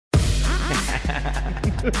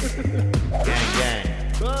Gang,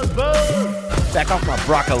 gang. Buzz, buzz. Back off my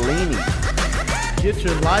broccolini. Get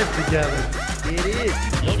your life together. It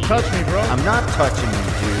is. Don't touch me, bro. I'm not touching you,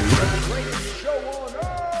 dude.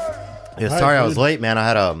 Yeah, All sorry right, I was dude. late, man.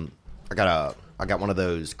 I got one of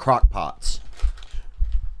those crock pots.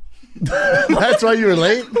 That's why you were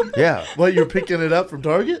late? Yeah. What, you were picking it up from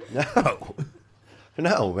Target?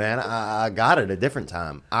 No, man. I got it a different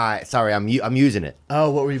time. Sorry, I'm using it. Oh,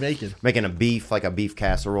 what were you making? Making a beef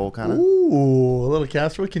casserole kind of. Ooh, a little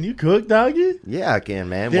casserole. Can you cook, doggy? Yeah, I can,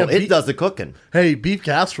 man. Damn, Well, it does the cooking. Hey, beef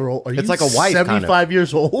casserole. Are you It's like a wife, 75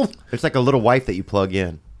 years old? It's like a little wife that you plug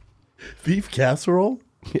in. Beef casserole?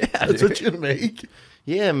 Yeah, That's dude. what you're going to make?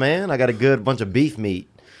 Yeah, man. I got a good bunch of beef meat.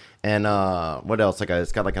 And what else?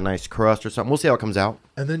 It's got like a nice crust or something. We'll see how it comes out.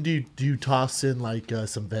 And then do you toss in like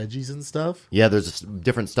some veggies and stuff? Yeah, there's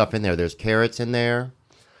different stuff in there. There's carrots in there.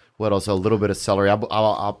 What else? A little bit of celery.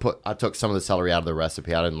 I took some of the celery out of the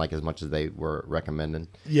recipe. I didn't like as much as they were recommending.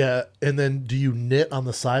 Yeah, and then do you knit on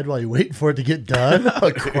the side while you're waiting for it to get done?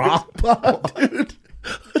 A crock pot, dude.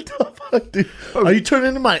 What the fuck, dude? Are you turning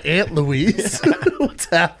into my Aunt Louise? What's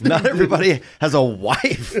happening? Not everybody has a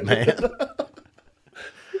wife, man.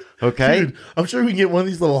 Okay. Dude, I'm sure we can get one of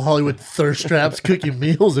these little Hollywood thirst traps cooking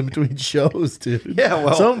meals in between shows, dude. Yeah,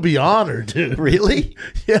 well- Someone be honored, dude. Really?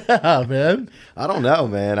 Yeah, man. I don't know,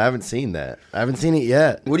 man. I haven't seen that. I haven't seen it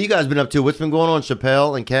yet. What have you guys been up to? What's been going on,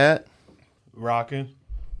 Chappelle and Kat? Rocking,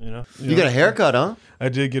 you know. You got a haircut, huh? I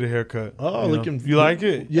did get a haircut. Oh, you know. looking- You like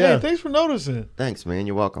it? Yeah. Hey, thanks for noticing. Thanks, man.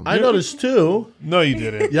 You're welcome. I noticed too. No, you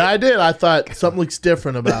didn't. Yeah, I did. I thought something looks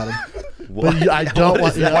different about him. But I don't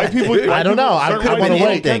want. is that? White people. I don't know. I certain could've white went people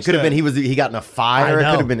away. don't catch Could have been that. he got in a fire. It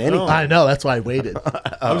I could know. have been anything. I know. That's why I waited.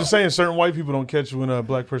 I'm just saying, certain white people don't catch when a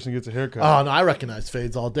black person gets a haircut. Oh no, I recognize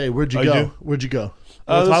fades all day. Where'd you Oh, go? you do? Where'd you go? This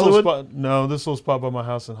North little Hollywood. spot. No, this little spot by my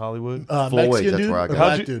house in Hollywood. Floyd's, Mexican that's dude where I or go.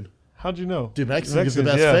 black dude? How'd you know? Dude, Mexican gets the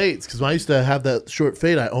best yeah. fades because when I used to have that short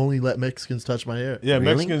fade, I only let Mexicans touch my hair. Yeah, Really?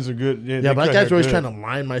 Mexicans are good. Yeah, Yeah, they black cut guys hair are always good. trying to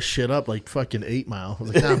line my shit up like fucking 8 Mile. I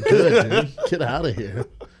was like, nah, I'm good, dude. Get out of here.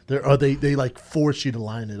 They like force you to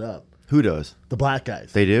line it up. Who does? The black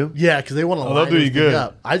guys. They do? Yeah, because they want to they'll line do you everything good.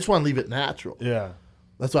 up. I just want to leave it natural. Yeah,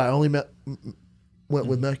 That's why I only went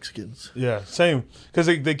with Mexicans. yeah, same. Because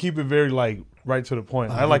they keep it very like right to the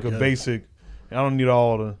point. I like a okay. basic. I don't need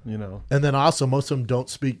all the you know. And then also, most of them don't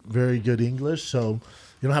speak very good English, so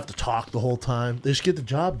you don't have to talk the whole time. They just get the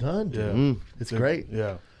job done, dude. Yeah, It's great.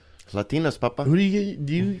 yeah. Latinos, papa. Who do you get?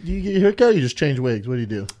 Do you get your haircut? Or you just change wigs? What do you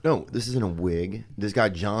do? No, this isn't a wig. This guy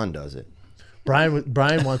John does it.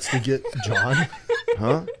 Brian wants to get John.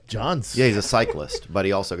 Huh? John's. Yeah, he's a cyclist, but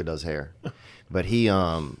he also does hair. But he's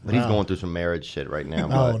going through some marriage shit right now.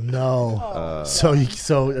 Oh But, no. So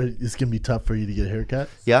it's gonna be tough for you to get a haircut.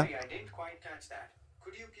 yeah? I didn't quite catch that.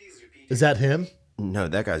 Could you please repeat Is that him? No,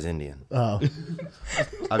 that guy's Indian. Oh,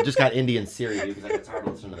 I've just got Indian Siri because it's hard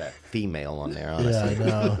to listen to that female on there, honestly.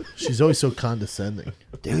 yeah, I know. She's always so condescending.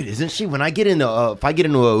 Dude, isn't she? When I get into if I get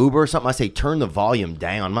into a Uber or something, I say turn the volume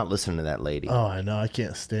down. I'm not listening to that lady. Oh, I know. I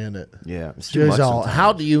can't stand it. Yeah, it's too much. She's all, sometimes.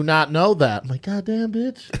 how do you not know that? I'm like, God damn,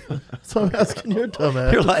 bitch. That's what I'm asking your dumb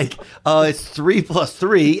ass. You're like, it's 3 +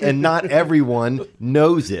 3, and not everyone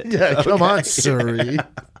knows it. Yeah, come on, Surrey.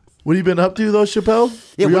 What have you been up to, though, Chappelle?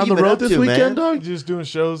 Yeah, Were you what on you the been road up this to, weekend, man? dog? Just doing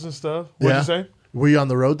shows and stuff. What'd you say? Were you on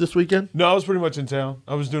the road this weekend? No, I was pretty much in town.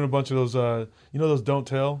 I was doing a bunch of those, those don't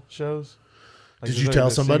tell shows. Like, Did there's you like tell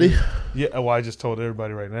the somebody? secret- Yeah, well, I just told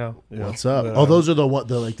everybody right now. Yeah. What's up? But, Oh, those are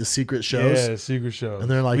the secret shows? Yeah, secret shows.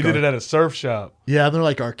 And they're like we did our- it at a surf shop. Yeah, they're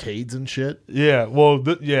like arcades and shit. Yeah, well,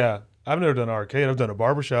 yeah. I've never done an arcade. I've done a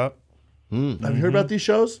barbershop. Have you heard about these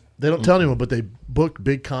shows? They don't tell anyone, but they book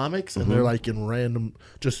big comics, and they're like in random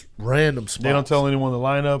spots. They don't tell anyone the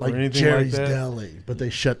lineup like or anything Jerry's like that. Deli, but they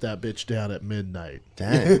shut that bitch down at midnight.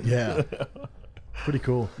 Dang. Yeah, pretty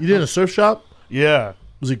cool. You did a surf shop? Yeah.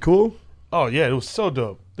 Was it cool? Oh, yeah, it was so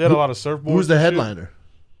dope. They had a lot of surfboards. Who was the and shit. headliner?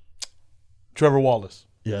 Trevor Wallace.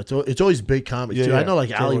 Yeah, it's always big comics Yeah, too. I yeah. know like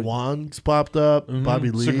Trevor- Ali Wong's popped up,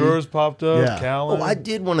 Bobby Lee. Segura's popped up. Yeah. Callan. Oh, I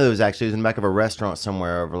did one of those actually. It was in the back of a restaurant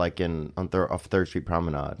somewhere over like off 3rd Street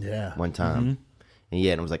Promenade. Yeah. One time. And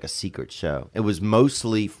yeah, and it was like a secret show. It was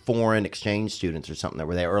mostly foreign exchange students or something that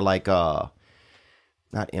were there, or like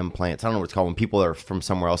not implants. I don't know what it's called when people are from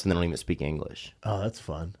somewhere else and they don't even speak English. Oh, that's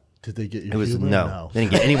fun. Did they get your It was humor? no. They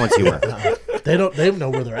didn't get anyone's humor. They don't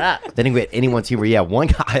know where they're at. They didn't get anyone's humor. Yeah, one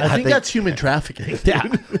guy. I think that's human trafficking. yeah.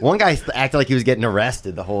 One guy acted like he was getting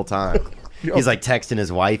arrested the whole time. He's like texting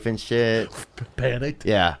his wife and shit. Panicked.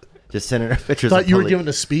 Yeah, just sending her pictures. Thought of you were poli- giving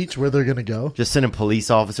a speech where they're gonna go. Just sending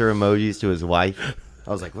police officer emojis to his wife. I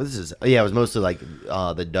was like, "What is this?" Yeah, it was mostly like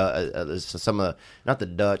some of not the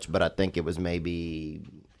Dutch, but I think it was maybe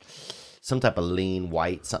some type of lean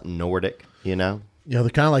white, something Nordic. You know, Yeah, they're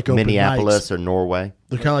kind of like open Minneapolis mics. or Norway.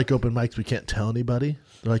 They're kind of like open mics. We can't tell anybody.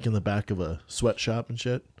 They're like in the back of a sweatshop and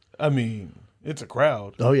shit. I mean, it's a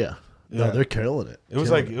crowd. Oh yeah, no, Yeah. they're killing it. It was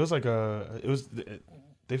Killing like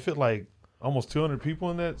they fit like almost 200 people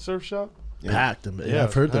in that surf shop. packed. And, Yeah,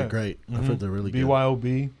 I've heard it's they're packed. great. I've heard they're really good.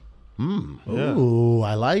 BYOB. Yeah. Ooh,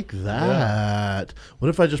 I like that. What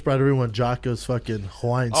if I just brought everyone Jocko's fucking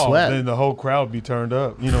Hawaiian Oh, sweat? then the whole crowd be turned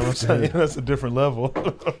up. You know what I'm saying? That's a different level.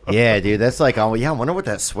 Yeah, dude, that's like, oh yeah. I wonder what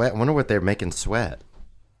that sweat. I wonder what they're making sweat.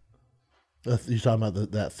 You talking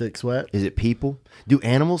about that thick sweat? Is it people? Do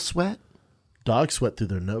animals sweat? Dogs sweat through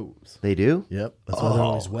their nose. They do. Yep, that's why they're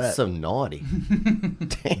always wet. So naughty.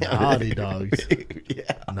 Damn. Naughty dogs.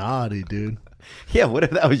 Yeah. Naughty, dude. Yeah, what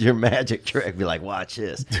if that was your magic trick? Be like, watch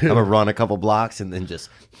this. I'm gonna run a couple blocks and then just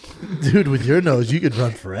Dude, with your nose, you could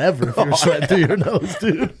run forever if you're sweating through your nose,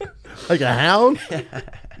 dude. Like a hound?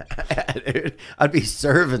 dude, I'd be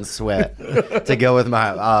serving sweat to go with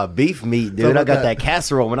my beef meat, dude. I got that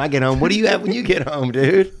casserole when I get home. What do you have when you get home,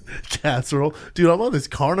 dude? Casserole. Dude, I'm on this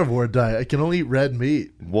carnivore diet. I can only eat red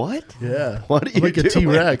meat. What? Yeah. What are I'm you like a doing?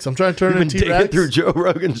 T-Rex. I'm trying to turn You've been into digging T-Rex. through Joe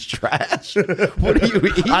Rogan's trash. What do you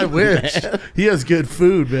eat? I wish. man? He has good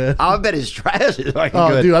food, man. I bet his trash is like Oh,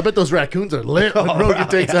 good. dude, I bet those raccoons are lit when Oh, Rogan right.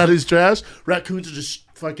 takes out his trash. Raccoons are just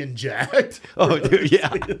fucking jacked. Oh, dude,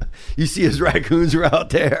 yeah. You see his raccoons are out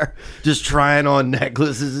there just trying on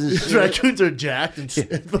necklaces and His shit. raccoons are jacked and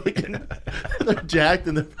fucking, they're jacked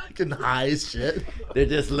and they're fucking high as shit. They're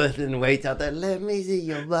just lifting weights out there. Let me see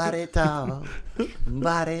your body talk.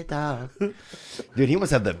 Body talk. Dude, he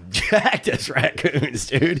must have the jackedest raccoons,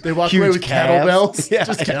 dude. They walk Huge away with calves. kettlebells. Yeah.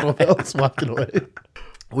 Just kettlebells walking away.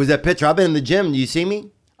 Was that picture? I've been in the gym. Do you see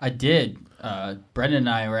me? I did. Brendan and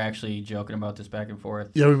I were actually joking about this back and forth.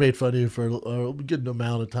 Yeah, we made fun of you for a good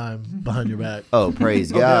amount of time behind your back. Oh,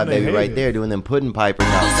 praise God, they baby, hate right it. there doing them pudding pipers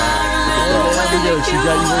outside.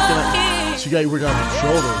 She got you working on her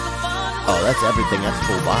shoulder. Oh, that's everything. That's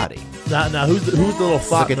full body. Now who's the little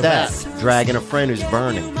fop Look in at the that. back? Dragging a friend who's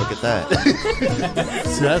burning. Look at that.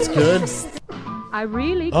 See, that's good. I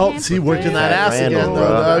really Oh, can't see, working that ass Randall, again,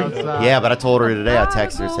 bro. though, Doug. Yeah, but I told her today. I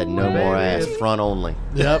texted her, said no more ass, front only.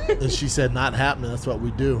 Yep. And she said, not happening. That's what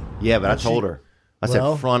we do. Yeah, but I And told she- her. I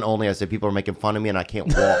Well- said front only. I said people are making fun of me and I can't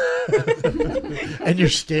walk. And you're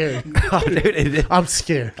scared. Dude, I'm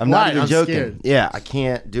scared. I'm not Why? even I'm joking. scared. Yeah, I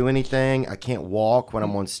can't do anything. I can't walk when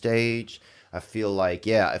I'm on stage. I feel like,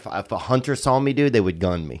 yeah, if a hunter saw me, dude, they would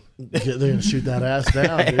gun me. They're going to shoot that ass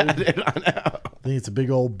down, dude. Dude, I know. I think it's a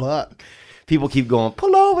big old buck. People keep going,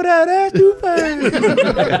 pull over that ass too fast.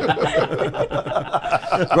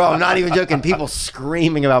 Bro, I'm not even joking. People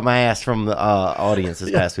screaming about my ass from the audience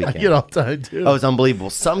this past I weekend. get all the time, too. Oh, it's unbelievable.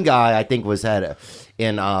 Some guy I think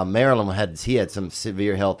in Maryland had some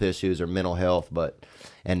severe health issues or mental health,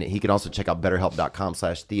 and he can also check out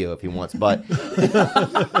betterhelp.com/Theo if he wants. But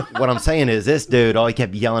what I'm saying is this dude, he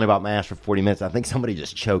kept yelling about my ass for 40 minutes. I think somebody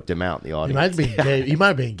just choked him out in the He audience. might have been gay. He might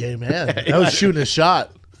have been a gay man. That was shooting a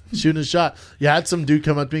shot. Shooting a shot. Yeah, I had some dude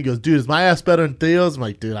come up to me and goes, dude, is my ass better than Theo's? I'm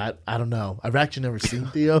like, dude, I don't know. I've actually never seen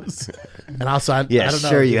Theo's. And also, I Yeah, don't know.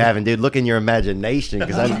 sure you haven't, dude. Look in your imagination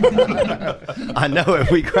because I know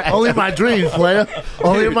if we cracked Only in my dreams, player.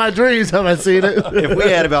 Only in my dreams have I seen it. if we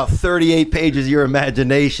had about 38 pages of your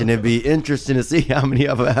imagination, it'd be interesting to see how many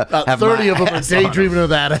of them have 30 my of them are ass on 'em. daydreaming of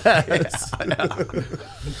that ass.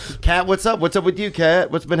 Kat, what's up? What's up with you,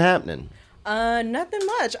 Kat? What's been happening? Nothing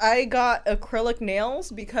much. I got acrylic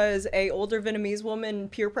nails because a older Vietnamese woman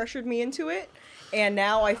peer pressured me into it, and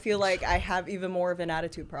now I feel like I have even more of an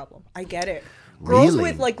attitude problem. I get it. Girls Really?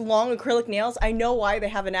 with like long acrylic nails, I know why they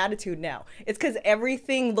have an attitude now. It's because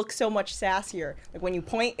everything looks so much sassier. Like when you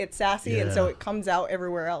point, it's sassy, and so Yeah. it comes out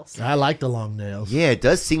everywhere else. I like the long nails. Yeah, it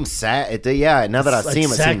does seem yeah, now that I It's, see like,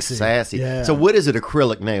 him, it seems sexy. sassy. Yeah. So what is it,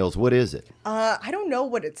 acrylic nails? What is it? I don't know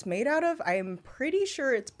what it's made out of. I'm pretty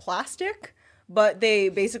sure it's plastic, but they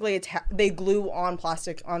basically they glue on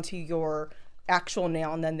plastic onto your actual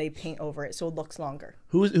nail and then they paint over it so it looks longer.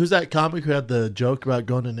 Who's that comic who had the joke about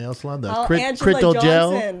going to nail salon? The Angela Crystal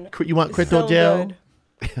gel. Johnson. You want Crystal So gel?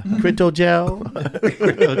 good. Crystal gel.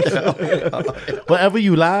 Whatever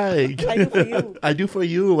you like. I do for you. I do for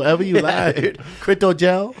you. Whatever you like. Crystal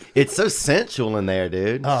gel. It's so sensual in there,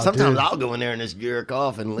 dude. Oh, Sometimes dude. I'll go in there and just jerk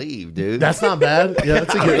off and leave, dude. That's not bad. Yeah,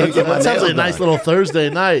 that's a good. Get my That sounds like a nails nice done. little Thursday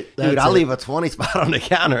night. Dude, That's I'll it. leave a 20 spot on the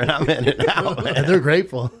counter and I'm in and out, man. And they're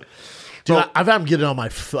grateful. Dude, Well- I've had them get it on my.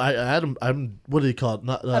 I had them. I'm. What do you call it?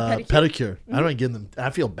 Not pedicure? pedicure. I don't get them. I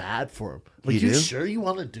feel bad for them. Like, You you do? sure you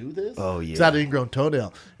want to do this? Oh, yeah. It's got an ingrown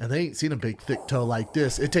toenail, and they ain't seen a big thick toe like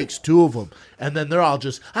this. It takes two of them, and then they're all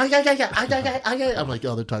just. I'm like,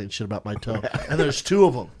 oh, they're talking shit about my toe, and there's two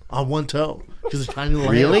of them on one toe because it's tiny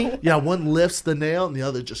little. Really? nail. Yeah, one lifts the nail, and the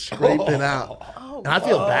other just scraping out. And I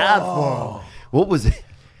feel bad for them. What was it?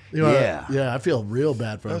 You know, Yeah. yeah, I feel real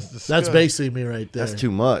bad for That's them. That's disgusting. basically me right there. That's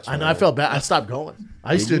too much. I know. man. I felt bad. I stopped going.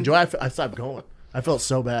 I used to enjoy it. I stopped going. I felt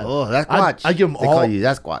so bad. Oh, that's Squatch. I give them They all. call you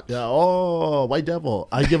Sasquatch. Yeah. Oh, white devil.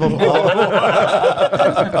 I give them all.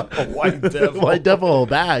 White devil. White devil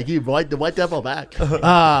back. The white devil back.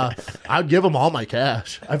 I'd give them all my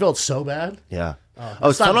cash. I felt so bad. Yeah.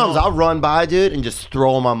 stop Sometimes going. I'll run by, dude, and just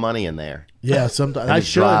throw all my money in there. Yeah. Sometimes And I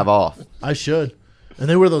just should drive off. I should. And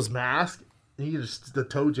they wear those masks. And you just the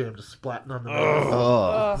toe jam just splatting on the mask.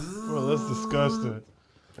 Oh, Well, that's disgusting.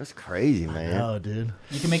 that's crazy, man. Oh, dude.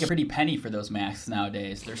 You can make a pretty penny for those masks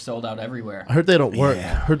nowadays. They're sold out everywhere. I heard they don't work.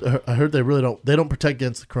 Yeah. I heard they really don't. They don't protect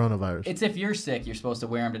against the coronavirus. It's if you're sick, you're supposed to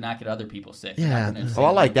wear them to not get other people sick. Yeah. You're not gonna Oh, I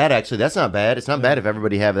say, like that actually. That's not bad. It's not bad if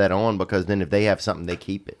everybody have that on because then if they have something, they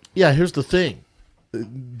keep it. Yeah, here's the thing.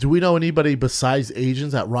 Do we know anybody besides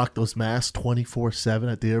Asians that rock those masks 24/7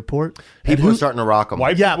 at the airport? And People who- are starting to rock them.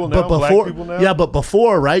 White yeah, people but now, black before, people now. yeah, but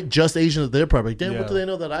before, right? Just Asians at the airport. Like, damn, Yeah. what do they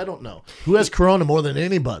know that I don't know? Who has corona more than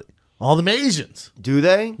anybody? All them Asians. Do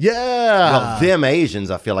they? Yeah. Well, them Asians,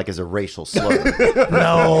 I feel like is a racial slur.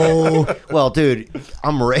 No. Well, dude,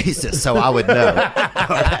 I'm racist, so I would know.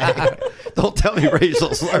 Okay? Don't tell me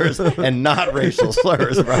racial slurs and not racial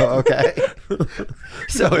slurs, bro. Okay.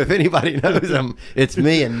 So if anybody knows them, it's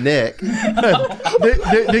me and Nick.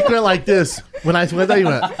 Nick went like this when I thought he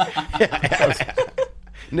went.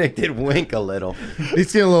 Nick did wink a little.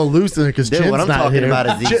 He's getting a little loose in it because Dude, Chin's what I'm not talking here. about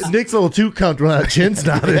is these- Nick's a little too comfortable. That Chin's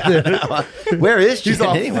not in there. Where is Chin He's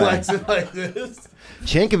all anyway? flexing like this.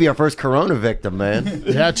 Chin could be our first corona victim, man.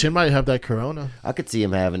 Yeah, Chin might have that corona. I could see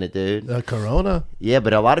him having it, dude. Corona. Yeah,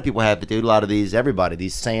 but a lot of people have it, dude. A lot of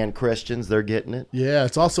these sand Christians, they're getting it. Yeah,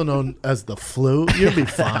 it's also known as the flu. You'll be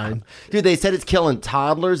fine. Dude, they said it's killing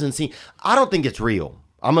toddlers and I don't think it's real.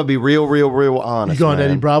 I'm gonna be real honest. You going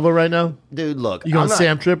man. Eddie Bravo right now? Dude, look. You going I'm not-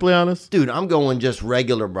 Sam Tripoli on us? Dude, I'm going just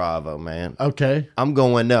regular Bravo, man. Okay. I'm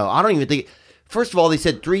going no. I don't even think. First of all, they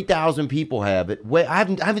said 3,000 people have it. Wait, I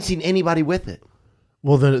haven't seen anybody with it.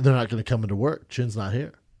 Well, they're not going to come into work. Chin's not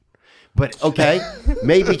here. But okay,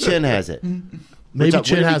 maybe Chin has it. Maybe up-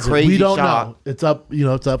 Chin would it be has it. crazy We don't shock? know. It's up.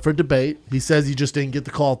 It's up for debate. He says he just didn't get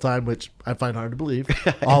the call time, which I find hard to believe.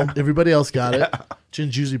 Everybody else got it.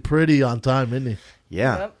 Chin's usually pretty on time, isn't he?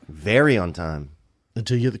 Yeah, Yep. very on time.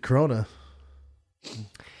 Until you get the corona.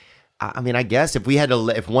 I mean, I guess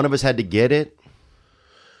if one of us had to get it,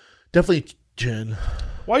 Definitely Chin.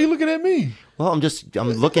 Why are you looking at me? well, I'm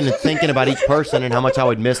looking and thinking about each person and how much I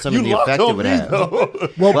would miss them and the locked effect it on would me, have. though.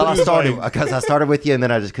 Well, Well, I started with you and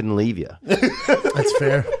then I just couldn't leave you. that's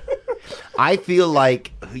fair. I feel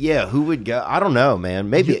like, yeah, who would go? I don't know, man.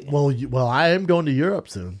 Maybe Well, I am going to Europe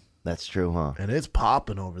soon, that's true, huh? and it's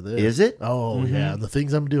popping over there. Is it? Oh yeah, the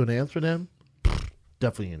things I'm doing in Amsterdam,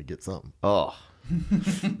 definitely gonna get something. Oh,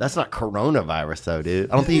 that's not coronavirus though,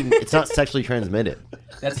 dude. I don't think it's not sexually transmitted.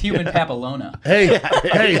 That's human papilloma. Hey,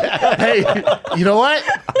 hey! You know what?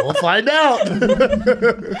 We'll find out.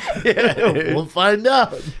 We'll find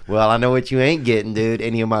out. Well, I know what you ain't getting, dude.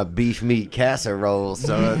 Any of my beef meat casseroles.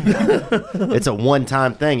 So it's a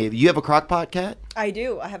one-time thing. You have a crock pot, Cat? I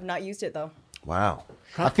do. I have not used it though. Wow.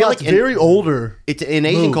 I feel like very older. It's in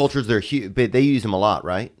Asian move. cultures. They're huge, but they use them a lot,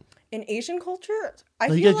 right? In Asian culture, I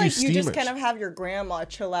No, you feel guys like use you just steamers. kind of have your grandma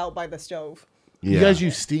chill out by the stove. You guys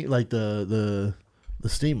use steam like the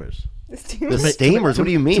steamers. the steamers. What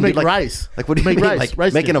do you mean? To make dude? Like, rice. Like what do you To make mean? rice. Like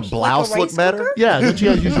Rice making a steamers. blouse Like a look rice better? cooker? Yeah, don't you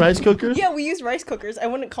guys use rice cookers? Yeah, we use rice cookers. I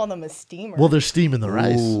wouldn't call them a steamer. Well, they're steaming the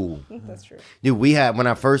rice. Ooh. That's true. Dude, we had when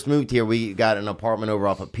I first moved here, we got an apartment over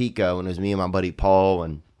off of Pico, and it was me and my buddy Paul,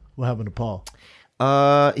 and What happened to Paul?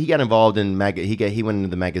 he got involved in he went into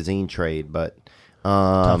the magazine trade, but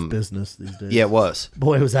Tough business these days. yeah, it was.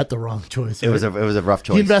 Boy, was that the wrong choice. It was a rough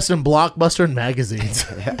choice. He invested in Blockbuster and magazines.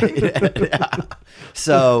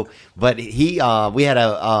 So, but we had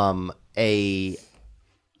a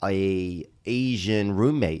Asian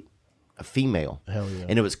roommate, a female. Hell yeah.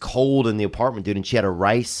 And it was cold in the apartment, dude, and she had a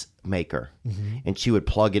rice maker. And she would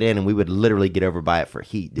plug it in and we would literally get over by it for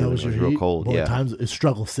heat, dude. That was it was your real heat? cold. Boy, yeah. times it's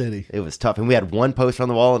struggle city. It was tough. And we had one poster on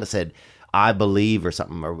the wall and it said, I believe or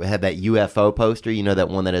something. Or we had that UFO poster, you know, that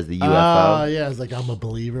one that has the UFO. Yeah, it's like I'm a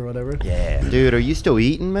believer or whatever. Yeah. Dude, are you still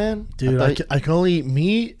eating, man? Dude, I can only eat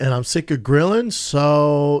meat and I'm sick of grilling.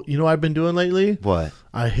 So, you know what I've been doing lately? What?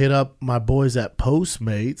 I hit up my boys at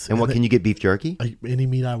Postmates. And what can you get? Beef jerky? Any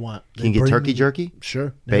meat I want. Can you get turkey jerky?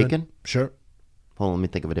 Sure. Bacon? Sure. Hold on, let me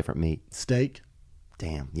think of a different meat. Steak.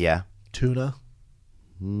 Damn. Yeah. Tuna.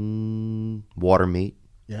 Water meat.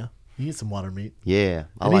 Yeah. You get some water meat. Yeah.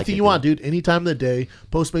 Anything you want, dude. Any time of the day.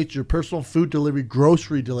 Postmates your personal food delivery,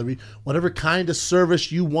 grocery delivery, whatever kind of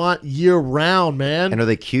service you want year round, man. And are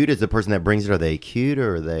they cute? Is the person that brings it, are they cute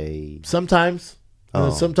or are they... Sometimes. And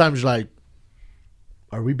then Oh. sometimes you're like,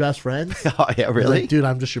 are we best friends? Oh, yeah, You're really? like, dude,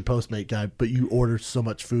 I'm just your Postmate guy, but you order so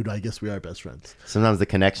much food. I guess we are best friends. Sometimes the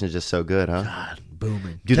connection is just so good, huh? God,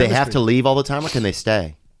 booming. Do they have to Chemistry. leave all the time or can they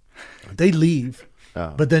stay? They leave,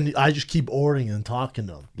 Oh. but then I just keep ordering and talking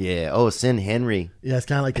to them. Yeah. Oh, send Henry. Yeah, it's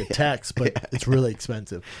kind of like a text, but it's really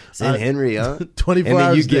expensive. Send Henry, huh? 24 and then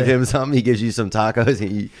hours you a give day. him something. He gives you some tacos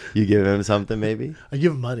and you give him something maybe. I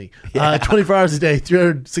give them money. 24 hours a day,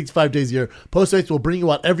 365 days a year. Postmates will bring you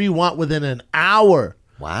whatever you want within an hour.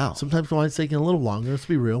 Wow. Sometimes mine's taking a little longer. Let's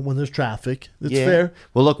be real. When there's traffic, it's Yeah. fair.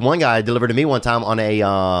 Well, look, one guy delivered to me one time on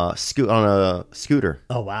a scooter.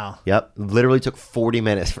 Oh, wow. Yep, literally took 40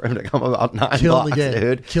 minutes for him to come about 9 Killing the blocks, game.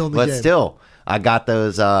 dude. Killing the but game. still, I got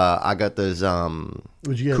those.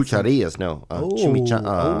 What'd you get? Cucharillas. No, Oh.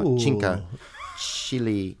 chinca,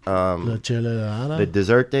 chili. The chile, The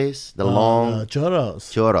dessert days, the long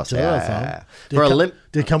churros. churros. Huh? Yeah. Did For it a come, limp.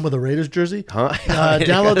 did it come with a Raiders jersey? Huh?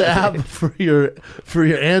 Download the app for your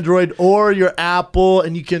Android or your Apple,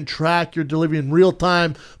 and you can track your delivery in real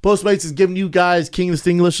time. Postmates is giving you guys, King of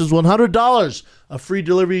English's $100 a free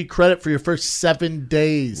delivery credit for your first 7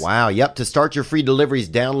 days. Wow. Yep. To start your free deliveries,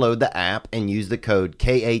 download the app and use the code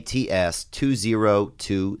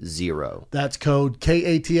KATS2020. That's code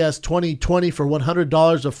KATS2020 for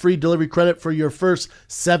 $100 of free delivery credit for your first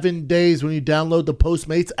 7 days when you download the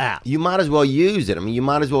Postmates app. You might as well use it. I mean, you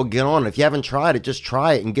might as well get on it. If you haven't tried it, just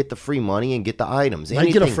try it and get the free money and get the items. You might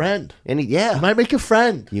get a Anything. friend. Yeah. You might make a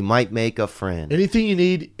friend. You might make a friend. Anything you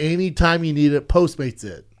need, anytime you need it, Postmates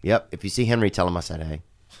it. Yep. If you see Henry, tell him I said hey.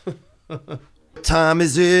 What time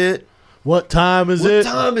is it? What time is it?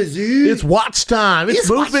 is it? It's watch time. It's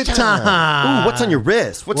movement watch time. Ooh, what's on your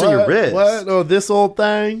wrist? What's on your wrist? What? Oh, this old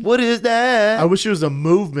thing? What is that? I wish it was a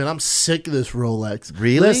movement. I'm sick of this Rolex.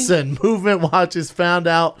 Really? Listen, Movement Watches found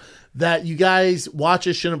out that you guys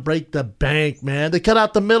watches shouldn't break the bank, man. They cut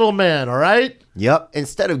out the middleman, all right? Yep.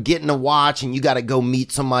 Instead of getting a watch and you got to go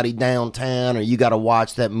meet somebody downtown or you got to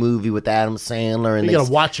watch that movie with Adam Sandler and You they got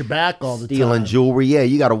to watch your back all the stealing time. jewelry. Yeah,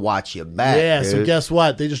 you got to watch your back. Yeah, so dude. guess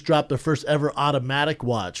what? They just dropped their first ever automatic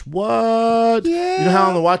watch. What? Yeah. You know how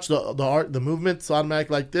on the watch the movement's automatic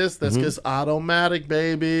like this? That's just automatic,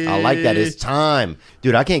 baby. I like that. It's time.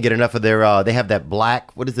 Dude, I can't get enough of their, they have that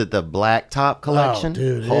black, what is it, the black top collection? Oh,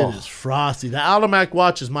 dude, Oh. it is frosty. The automatic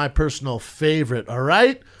watch is my personal favorite, all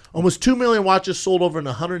right? Almost 2 million watches sold over in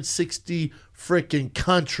 160 freaking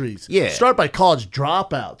countries. Yeah. Start by college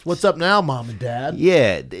dropouts. What's up now, mom and dad?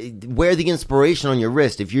 Yeah, wear the inspiration on your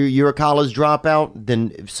wrist. If you're a college dropout,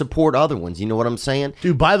 then support other ones. You know what I'm saying?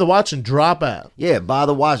 Dude, buy the watch and drop out. Yeah, buy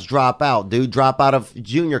the watch, drop out, dude. Drop out of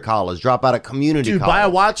junior college, drop out of community Dude, college. buy a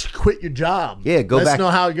watch, quit your job. Yeah, go Let's back-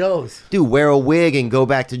 know how it goes. Dude, wear a wig and go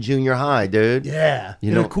back to junior high, dude. Yeah,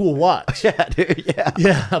 You get a know- cool watch. Yeah, dude, yeah.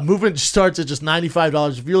 Yeah, movement starts at just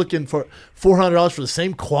 $95. If you're looking for $400 for the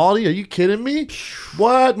same quality, are you kidding me?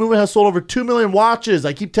 What? Movement has sold over 2 million watches.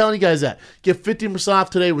 I keep telling you guys that. Get 15% off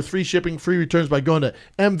today with free shipping, free returns by going to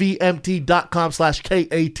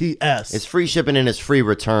mvmt.com/KATS. It's free shipping and it's free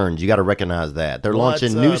returns. You got to recognize that. They're What's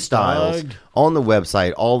launching new up, styles dog? on the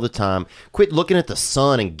website all the time. Quit looking at the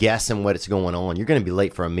sun and guessing what's going on. You're going to be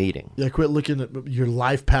late for a meeting. Yeah, quit looking at your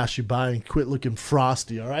life pass you by and quit looking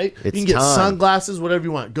frosty, all right? It's you can get time. sunglasses, whatever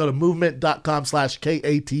you want. Go to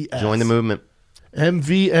movement.com/KATS. Join the movement.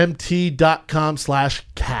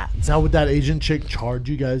 mvmt.com/cats. Now, would that Asian chick charge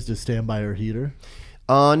you guys to stand by her heater?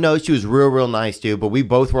 No, she was real nice, dude. But we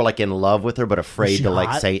both were like in love with her, but afraid she to like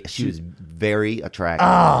hot? say she was very attractive.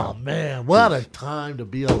 Oh, man. What a time to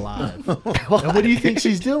be alive. And what do you think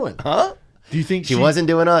she's doing? Huh? Do you think She wasn't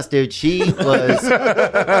doing us, dude. She was,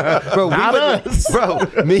 bro.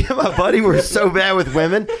 Me and my buddy were so bad with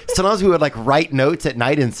women. Sometimes we would like write notes at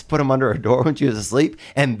night and put them under her door when she was asleep,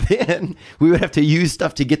 and then we would have to use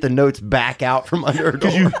stuff to get the notes back out from under her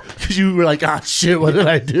door. Because you were like, ah, shit, what did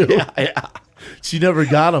I do? Yeah. She never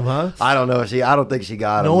got him, huh? I don't know. I don't think she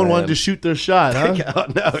got No him. one man. wanted to shoot their shot, huh? Oh,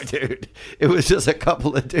 no, dude. It was just a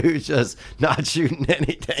couple of dudes just not shooting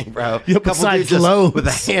anything, bro. Yeah, couple besides dudes just loads. with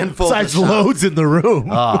a handful Besides of shots. loads in the room.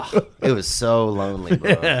 Oh, it was so lonely,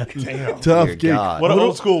 bro. Tough Dear gig. God. What an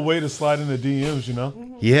old school way to slide into DMs, you know?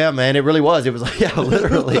 Yeah, man, it really was. It was like, yeah,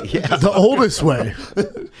 literally, yeah. The oldest way.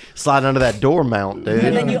 Slide under that door mount, dude.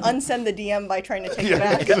 And then you unsend the DM by trying to take it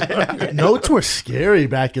back. Notes were scary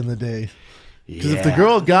back in the day. Because if the Yeah.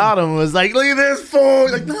 girl got them, was like, look at this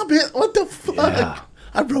fool. Like, no, bitch, what the fuck? Yeah.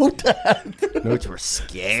 I wrote that. Notes were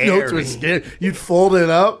scary. Notes were scary. You'd fold it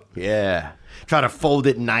up. Yeah. Try to fold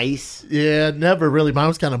it nice. Yeah, never really. Mine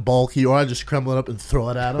was kind of bulky, or I just crumble it up and throw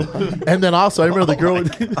it at him. And then also, I remember the girl,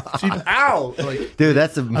 she'd, ow. Like, Dude,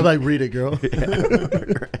 that's a... I'm like, read it, girl.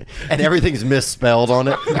 and everything's misspelled on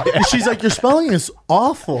it. And she's like, your spelling is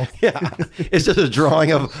awful. Yeah. It's just a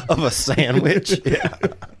drawing of a sandwich. Yeah.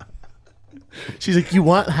 She's like, you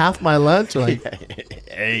want half my lunch? I'm like,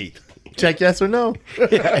 Hey. check yes or no.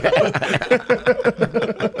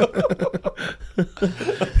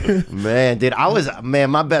 Man, dude,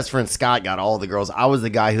 my best friend Scott got all the girls. I was the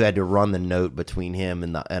guy who had to run the note between him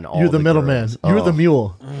and all You're the middleman. girls. You were the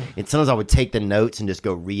mule. And sometimes I would take the notes and just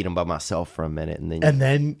go read them by myself for a minute, and then And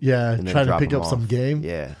then, yeah, and then try to drop pick them up some off. game.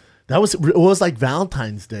 Yeah. That was, it was like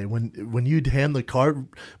Valentine's Day when you'd hand the card.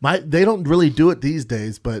 They don't really do it these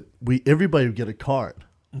days, but everybody would get a card.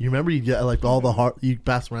 You remember you get like all the heart you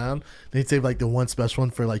pass around. They'd save like the one special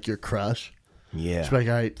one for like your crush. Yeah. She's like,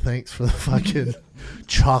 all right, thanks for the fucking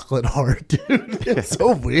chocolate heart, dude. It's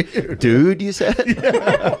so weird. Dude, you said?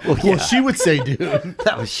 Yeah. Well, she would say, dude.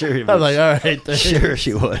 That was sure. I was like, all right, thanks. Sure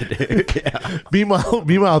she would, dude. Yeah.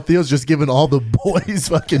 Meanwhile, Theo's just giving all the boys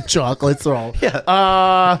fucking chocolates. They're all,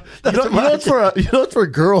 Yeah. you know it's for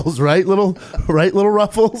girls, right? Little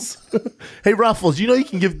Ruffles. Hey, Ruffles, you know you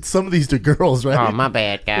can give some of these to girls, right? Oh, my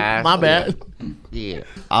bad, guys. My bad. Yeah.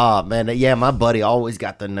 Oh, man. Yeah, my buddy always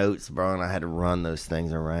got the notes, bro, and I had to run those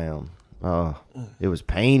things around. Oh, it was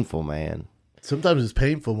painful, man. Sometimes it's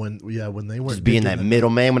painful when they weren't Just being that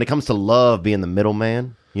middleman. When it comes to love, being the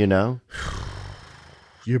middleman, you know?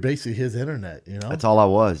 You're basically his internet, you know. That's all I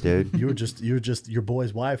was, dude. You were just your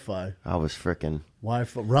boy's Wi-Fi. I was freaking...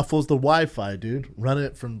 Wi-Fi Ruffles the Wi-Fi, dude. Run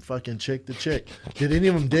it from fucking chick to chick. Did any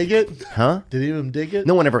of them dig it? Huh? Did any of them dig it?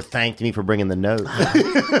 No one ever thanked me for bringing the note.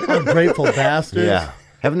 Ungrateful bastards. Yeah.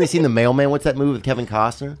 Haven't they seen The Mailman? What's that movie with Kevin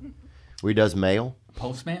Costner? Where he does mail?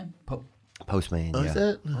 Postman? Postman, Oh, yeah. is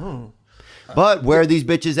that? But where are these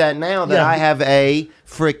bitches at now that Yeah. I have a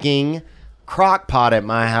freaking crock pot at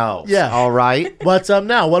my house? Yeah. All right. What's up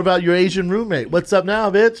now? What about your Asian roommate? What's up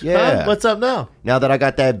now, bitch? Yeah. Huh? What's up now? Now that I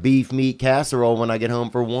got that beef meat casserole when I get home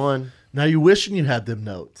for one. Now you wishing you had them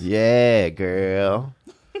notes. Yeah, girl.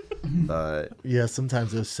 But Yeah,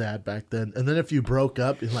 sometimes it was sad back then. And then if you broke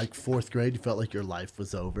up in like 4th grade, you felt like your life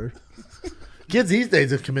was over. Kids these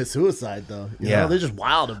days have commit suicide though. You Yeah. know, they're just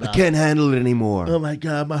wild about it. can't handle it anymore. Oh my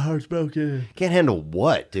god, my heart's broken. Can't handle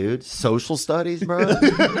what, dude? Social studies, bro?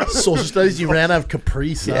 Social studies, you ran out of Capri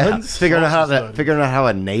Yeah. Suns. Figuring out how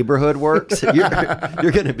a neighborhood works.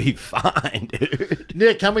 You're gonna be fine, dude.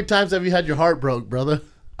 Nick, how many times have you had your heart broke, brother?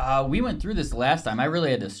 We went through this last time. I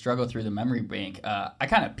really had to struggle through the memory bank. I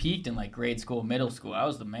kind of peaked in like grade school, middle school. I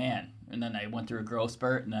was the man. And then I went through a growth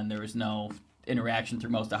spurt, and then there was no interaction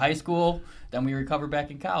through most of high school. Then we recovered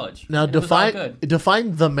back in college. Now And it was all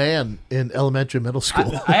define the man in elementary and middle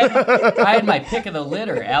school. I had my pick of the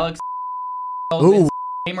litter, Alex. Ooh.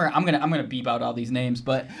 Gamer. I'm gonna beep out all these names,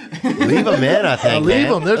 but Leave them in, I think. Leave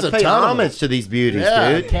man. 'em. There's Let's a pay ton of 'em. homage to these beauties,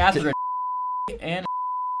 Yeah. dude. Catherine and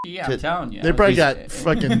yeah, I'm telling you. They probably got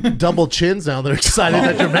fucking double chins now. They're excited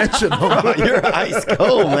that you're mentioning them. You're ice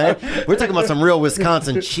cold, man. We're talking about some real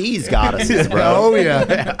Wisconsin cheese goddesses, bro. Oh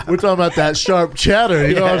yeah, we're talking about that sharp cheddar.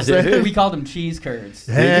 You know what I'm saying? We called them cheese curds.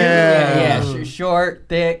 Yeah. Yeah, short,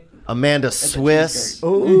 thick. Amanda Swiss. cheese curd.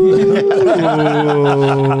 Ooh.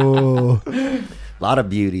 A lot of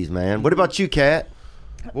beauties, man. What about you, Kat?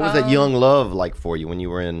 What was that young love like for you when you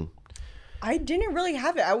were in? I didn't really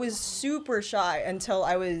have it. I was super shy until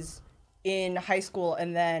I was in high school,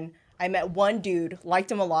 and then I met one dude,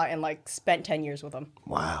 liked him a lot, and like spent 10 years with him.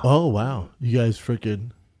 Wow. Oh wow, you guys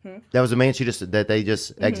freaking That was a man that they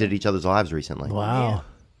just exited each other's lives recently. wow,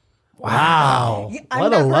 wow. Yeah, I'm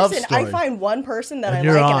What a that love person. story. I find one person that And I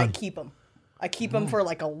you're like, on. and I keep him. I keep him for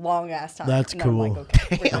like a long ass time. That's and then I'm like, cool.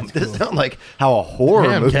 okay, Damn, this sounds like how a horror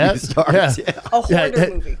Damn, movie Kat. starts. Yeah. Yeah. a hoarder hey,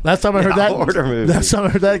 movie. Last time I heard Yeah, that, hoarder movie. last time I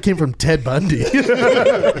heard that it came from Ted Bundy.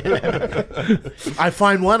 I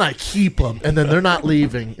find one, I keep them, and then they're not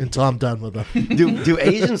leaving until I'm done with them. Do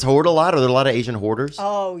Asians hoard a lot? Are there a lot of Asian hoarders?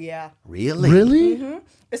 Oh yeah. Really? Really?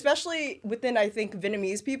 Especially within, I think,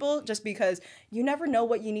 Vietnamese people, just because you never know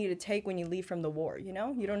what you need to take when you leave from the war, you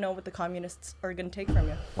know? You don't know what the communists are going to take from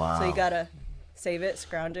you. Wow. So you got to save it,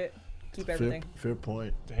 scrounge it, keep everything. Fair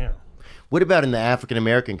point. Damn. What about in the African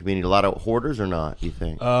American community? A lot of hoarders or not? You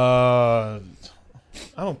think?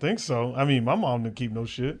 I don't think so. I mean, my mom didn't keep no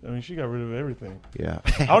shit. I mean, she got rid of everything. Yeah.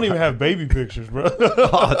 I don't even have baby pictures, bro.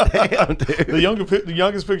 Oh, damn, dude. The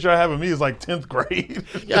youngest picture I have of me is like 10th grade.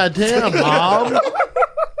 God damn, Mom.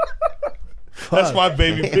 That's my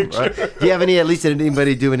baby picture. Do you have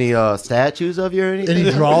anybody do any statues of you or anything?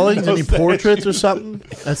 Any drawings, No any portraits or something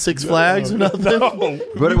at Six Flags or nothing? No.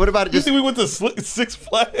 What about You just, see, we went to Six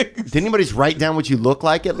Flags. did anybody write down what you look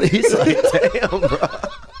like at least? Like, damn, bro.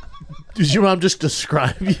 Did your mom just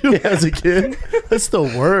describe you as a kid? That's the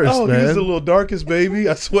worst, Oh, man. he's the little darkest baby,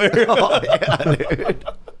 I swear. Oh, yeah, dude.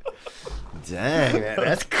 Dang, man,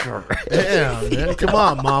 that's crazy. Damn, man. Come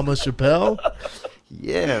on, Mama Chappelle.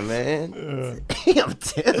 Yeah, man. Damn,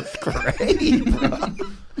 10th grade, bro.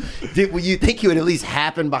 Dude, well, you think you would at least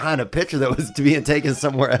happen behind a picture that was to being taken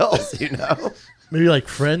somewhere else, you know? Maybe like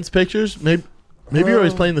friends pictures? Maybe you're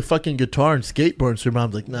always playing the fucking guitar and skateboarding, so your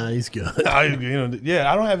mom's like, nah, he's good. I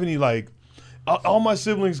don't have any, like, all my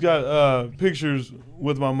siblings got pictures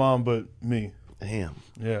with my mom, but me. Damn.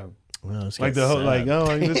 Yeah. Well, it's Like got the whole, sad. like, oh,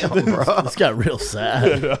 like this. Damn, bro. It's got real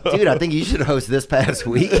sad. Dude, I think you should host this past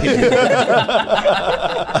week.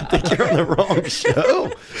 I think you're on the wrong show,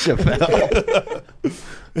 Chappelle.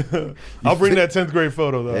 I'll bring that 10th grade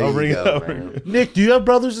photo, though. There I'll you bring go, it man. up. Nick, do you have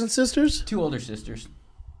brothers and sisters? 2 older sisters.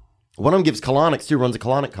 One of them gives colonics too, runs a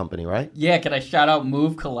colonic company, right? Yeah, can I shout out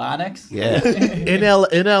Move Colonics? Yeah. In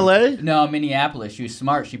LA? No, Minneapolis. She was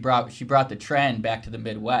smart. She brought the trend back to the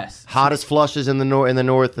Midwest. Hottest flushes in the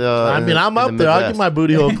north. I mean, I'm up there. I'll get my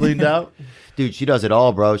booty hole cleaned out. Dude, she does it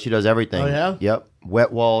all, bro. She does everything. Oh, yeah? Yep.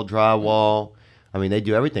 Wet wall, dry wall. I mean, they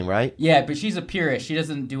do everything, right? Yeah, but she's a purist. She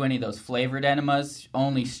doesn't do any of those flavored enemas.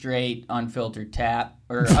 Only straight, unfiltered tap.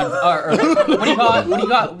 Or what do you call it? What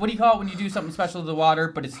do you call it when you do something special to the water?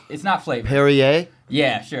 But it's not flavored. Perrier.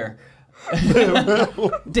 Yeah, sure.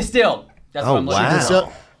 Distilled. That's Oh, what I'm looking wow. for.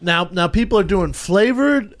 So, now people are doing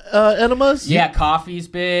flavored enemas? Yeah, coffee's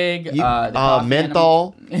big. You- The coffee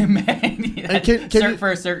menthol. enema- And can you-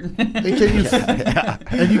 for a certain. And can you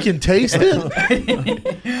and you can taste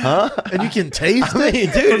it? Huh? And you can taste I it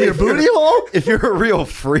mean, dude, from your if you're- booty hole? If you're a real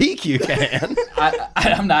freak, you can.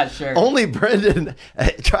 I'm not sure. Only Brendan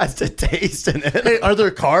tries to taste an Hey, are there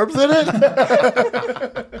carbs in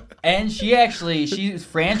it? And she's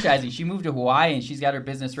franchising. She moved to Hawaii and she's got her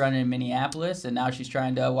business running in Minneapolis, and now she's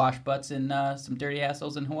trying to wash butts in some dirty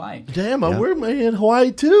assholes in Hawaii. Damn, Yeah. we're in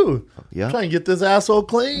Hawaii too. Yeah. Trying to get this asshole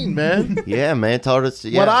clean, man. Yeah, man. Told us.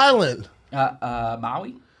 Yeah. What island?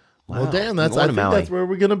 Maui? Well, Wow. damn, I'm I going to think Maui. Oh. that's where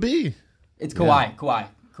we're gonna be. It's Kauai. Kauai.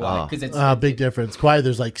 Oh. Because it's Big difference. Kauai,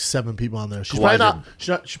 there's like 7 people on there. She's Kauai's probably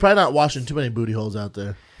not. She's probably not washing too many booty holes out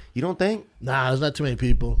there. You don't think? Nah, there's not too many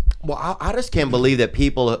people. Well, I just can't believe that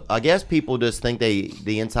people. I guess people just think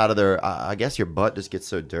the inside of their. I guess your butt just gets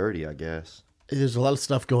so dirty. I guess. There's a lot of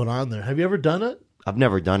stuff going on there. Have you ever done it? I've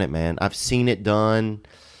never done it, man. I've seen it done.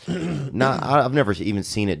 I've never even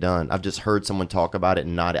seen it done. I've just heard someone talk about it,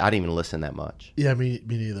 and I didn't even listen that much. Yeah, me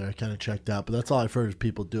neither. I kind of checked out, but that's all I've heard is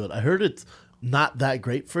people do it. I heard it's not that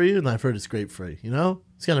great for you, and I've heard it's great for you. You know,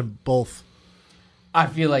 it's kind of both. I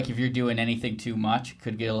feel like if you're doing anything too much, it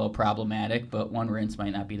could get a little problematic, but one rinse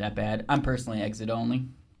might not be that bad. I'm personally exit only.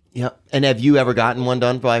 Yeah. And have you ever gotten one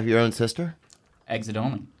done by your own sister? Exit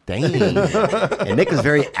only. Dang. And Nick was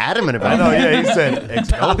very adamant about No, that. yeah, he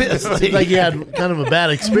said, Obviously. Seems like you had kind of a bad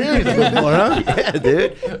experience before, huh? Yeah,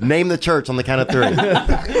 dude. Name the church on the count of 3.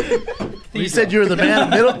 When you said you were the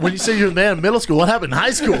man in middle school, what happened in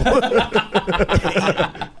high school?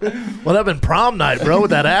 What happened prom night, bro,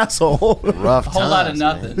 with that asshole? Rough A whole lot of times,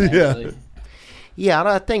 nothing. man. Actually. Yeah,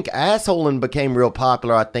 I think assholing became real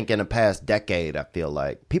popular, I think, in the past decade, I feel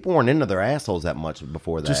like. People weren't into their assholes that much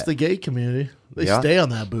before that. Just the gay community. They Yeah. stay on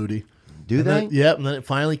that booty. Do And they? then, yep, and then it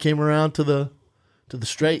finally came around to the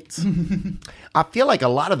straights. I feel like a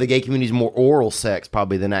lot of the gay community is more oral sex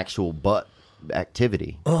probably than actual butt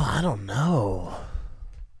activity. Oh, I don't know.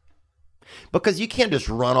 Because you can't just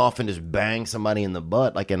run off and just bang somebody in the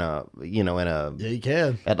butt like Yeah, you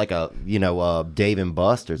can. at like a, Dave and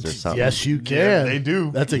Buster's or something. Yes, you can. Yeah, they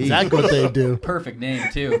do. That's exactly what they do. Perfect name,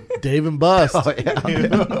 too. Dave and Bust. Oh,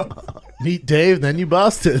 yeah. Meet Dave, then you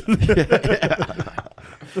busted.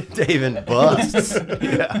 Dave and Busts.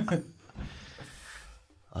 Yeah.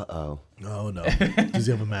 Uh-oh. Oh, no. Does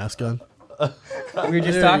he have a mask on? We were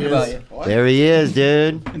just There talking he about is. you. There he is,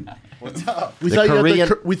 dude. We The thought Korean-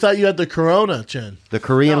 we thought you had the corona, Chin. The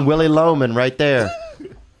Korean Willie Loman right there.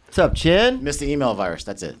 What's up, Chin? Missed the email virus.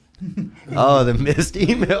 That's it. Oh, the missed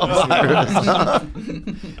email virus. Huh?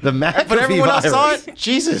 The McAfee But everyone else virus. saw it.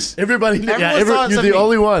 Jesus. Everybody, Everyone saw it you're except the me.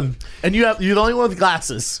 only one, and you're the only one with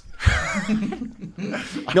glasses.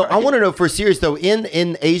 No, I want to know for serious though.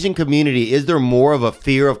 In Asian community, is there more of a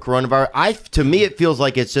fear of coronavirus? To me, it feels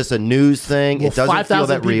like it's just a news thing. Well, It doesn't feel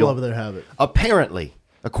 5,000 that people real. over there have it. Apparently,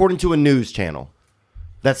 according to a news channel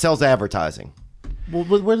that sells advertising. Well,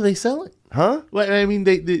 where do they sell it? Huh? Well, I mean,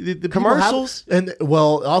 the people Commercials? have, and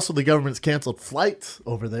well, also the government's canceled flights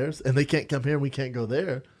over there, and they can't come here, and we can't go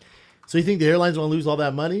there. So you think the airlines want to lose all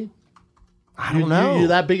that money? I don't know. You're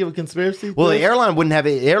that big of a conspiracy? Well, the theorist? airline wouldn't have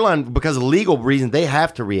it. Airline, because of legal reasons, they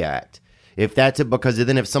have to react. If that's it, because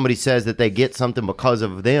then if somebody says that they get something because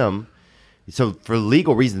of them, so for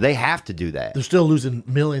legal reasons, they have to do that. They're still losing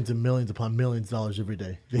millions and millions upon millions of dollars every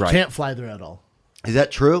day. They Right. can't fly there at all. Is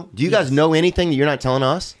that true? Do you guys know anything that you're not telling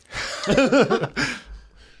us?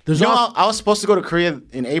 There's You know, also, I was supposed to go to Korea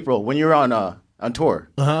in April when you were on tour.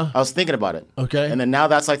 Uh-huh. I was thinking about it. Okay. And then now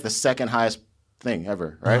that's like the second highest thing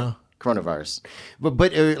ever, right? Uh-huh. Coronavirus.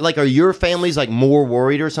 But like, are your families like more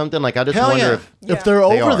worried or something? Like, I just Hell wonder yeah. if. if they're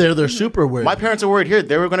They over are. there, they're super worried. My parents are worried here.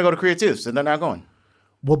 They were going to go to Korea too, so they're not going.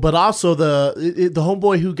 Well, but also the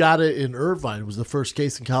homeboy who got it in Irvine was the first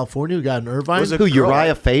case in California who got it in Irvine. Was it- Who, girl.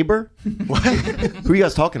 Uriah Faber? Who are you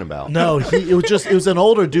guys talking about? No, it was an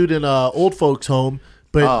older dude in a old folks home,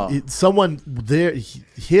 but Oh. someone there,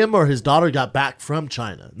 him or his daughter got back from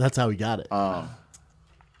China. And that's how he got it.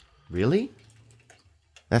 Really?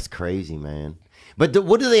 That's crazy, man. But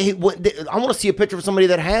what do they? I want to see a picture of somebody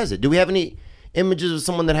that has it. Do we have any images of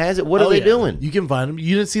someone that has it? What are Oh, they yeah. doing? You can find them.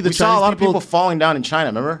 You didn't see the We Chinese saw a lot of people falling down in China,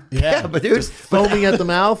 remember? Yeah, but dude, foaming at the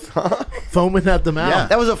mouth, foaming at the mouth.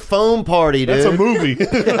 that was a foam party, dude. That's a movie.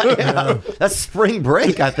 That's Spring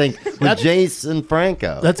Break, I think, with Jason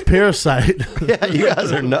Franco. That's Parasite. Yeah, you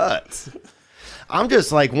guys are nuts. I'm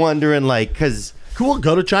just like wondering, like, because Cool.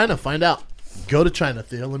 Go to China. Find out. Go to China,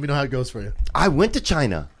 Theo. Let me know how it goes for you. I went to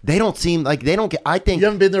China. They don't seem like they don't get. I think You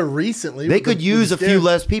haven't been there recently. they with could the- use a with the few scares.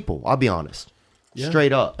 less people. I'll be honest. Yeah.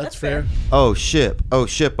 Straight up. That's fair. Oh ship. Oh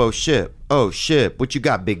ship. Oh ship. Oh ship. What you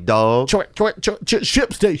got, big dog?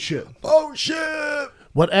 Ship station. Oh ship.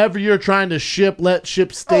 Whatever you're trying to ship, let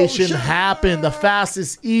Ship Station happen. The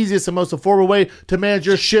fastest, easiest, and most affordable way to manage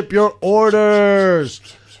your orders.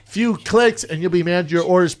 Few clicks and you'll be managing your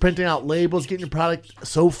orders, printing out labels, getting your product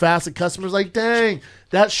so fast that customers are like, dang,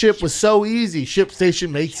 that ship was so easy.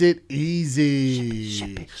 ShipStation makes it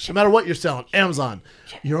easy. No matter what you're selling, Amazon,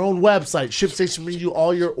 your own website, ShipStation brings you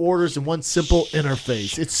all your orders in one simple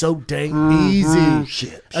interface. It's so dang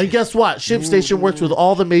easy. And guess what? ShipStation works with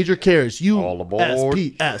all the major carriers. aboard.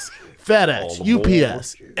 USPS, FedEx,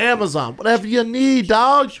 UPS, Amazon, whatever you need,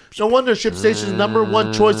 dog. No wonder ShipStation's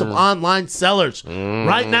 #1 choice of online sellers.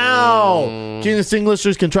 Right now, King of Sing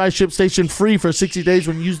listeners can try ShipStation free for 60 days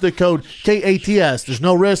when you use the code KATS. There's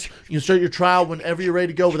no risk. You can start your trial whenever you're ready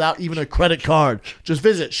to go without even a credit card. Just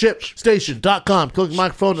visit ShipStation.com. Click the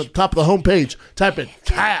microphone at the top of the homepage. Type in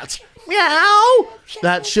CATS. Meow.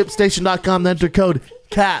 That's ShipStation.com. Enter code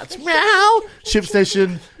CATS. Meow.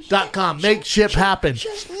 ShipStation.com. Make ship happen.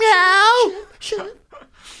 Meow.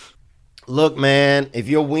 Look, man, if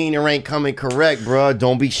your wiener ain't coming correct, bro,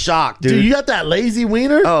 don't be shocked, dude. Dude, you got that lazy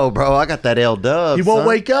wiener? Oh, bro, I got that L dub. You won't son.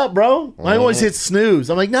 wake up, bro. I always hit snooze.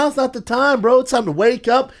 I'm like, now's not the time, bro. It's time to wake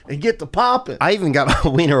up and get to popping. I even got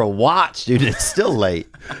my wiener a watch, dude. It's still late.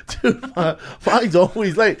 Dude, mine's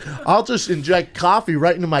always late. I'll just inject coffee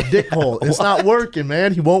right into my dick hole. It's not working,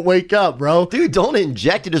 man. He won't wake up, bro. Dude, don't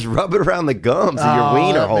inject it. Just rub it around the gums of your Oh,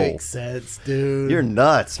 wiener that hole. makes sense, dude. You're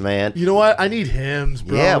nuts, man. You know what? I need hymns,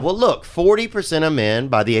 bro. Yeah, well, look, 40% of men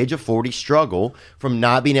by the age of 40 struggle from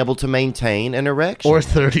not being able to maintain an erection. Or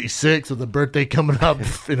 36 with a birthday coming up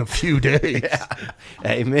in a few days.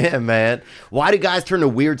 Amen, man. Why do guys turn to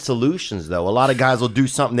weird solutions, though? A lot of guys will do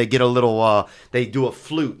something. They get a little, they do a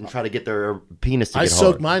flute and try to get their penis to I get soak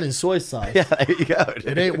hard. mine in soy sauce. Yeah, there you go. Dude.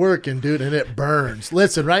 It ain't working, dude, and it burns.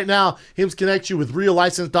 Listen, right now, Hims connects you with real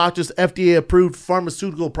licensed doctors, FDA-approved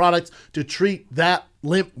pharmaceutical products to treat that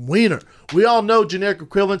limp wiener. We all know generic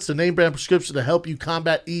equivalents to name brand prescription to help you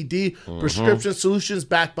combat ED. Prescription solutions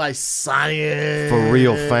backed by science. For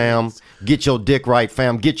real, fam. Get your dick right,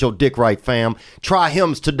 fam. Get your dick right, fam. Try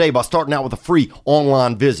Hims today by starting out with a free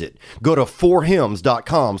online visit. Go to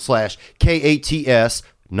 4hims.com/KATS.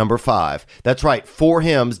 Number 5. That's right,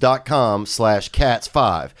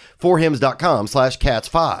 4hims.com/cats5.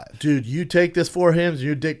 4hims.com/cats5. Dude, you take this 4 Hims and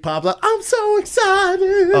your dick pops out. I'm so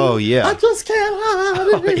excited. Oh, yeah. I just can't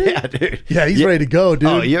hide it. Yeah, dude. Yeah, he's ready to go, dude.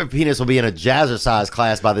 Oh, your penis will be in a jazzercise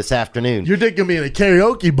class by this afternoon. Your dick gonna be in a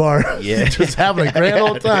karaoke bar. Yeah. Just having a grand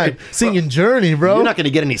old time. Singing Journey, bro. You're not going to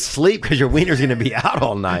get any sleep because your wiener's going to be out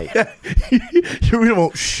all night. Your wiener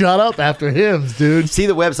won't shut up after Hims, dude. See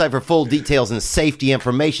the website for full details and safety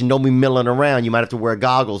information information. Don't be milling around. You might have to wear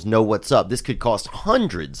goggles, know what's up. This could cost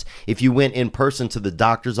hundreds if you went in person to the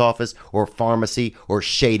doctor's office or pharmacy or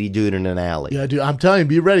shady dude in an alley. Yeah, dude, I'm telling you,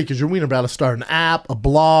 be ready because you're about to start an app, a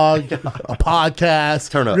blog, a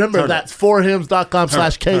podcast. Turn up. Remember, that's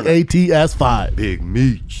forhims.com/KATS5. Big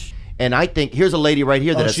Meech. And I think, here's a lady right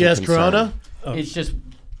here that has she has some concern. corona? It's just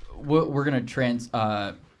we're gonna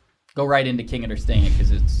go right into King It or Sting It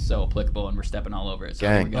because it's so applicable and we're stepping all over it. So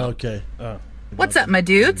Gang. here we go. Okay. What's up, my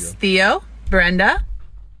dudes? Theo, Brenda.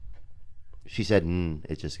 She said,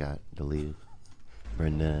 it just got deleted.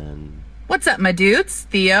 Brendan. What's up, my dudes?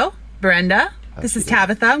 Theo, Brenda. This is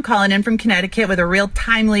Tabitha. I'm calling in from Connecticut with a real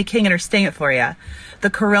timely King It or Sting It for you. The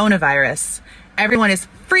coronavirus. Everyone is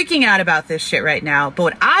freaking out about this shit right now, but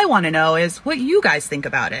what I want to know is what you guys think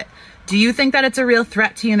about it. Do you think that it's a real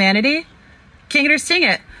threat to humanity? King It or Sting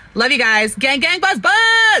It. Love you guys. Gang, gang, buzz,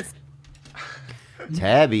 buzz!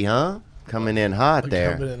 Tabby, huh? Coming in hot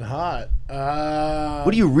there. Coming in hot.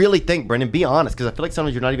 What do you really think, Brendan? Be honest, because I feel like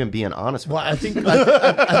sometimes you're not even being honest with Well, I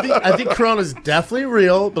think Corona's definitely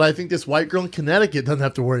real, but I think this white girl in Connecticut doesn't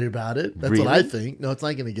have to worry about it. That's what I Really? think. No, it's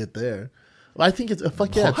not going to get there. Well, I think it's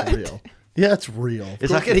fuck yeah, it's real. Yeah, it's real. Of It's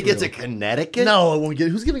course not going to get real. to Connecticut? No, it won't get.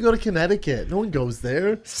 Who's going to go to Connecticut? No one goes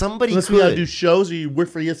there. Somebody Unless we gotta could. do shows or you work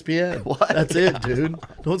for ESPN. What? That's it, dude. No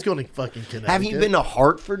one's going to fucking Connecticut. Have you been to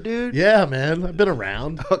Hartford, dude? Yeah, man. I've been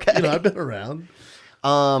around. Okay. I've been around.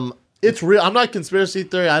 Um, It's real. I'm not conspiracy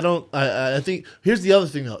theory. I think here's the other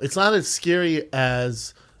thing though. It's not as scary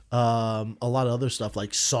as a lot of other stuff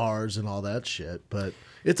like SARS and all that shit, but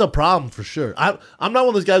it's a problem for sure. I'm not one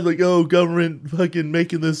of those guys like, oh, government fucking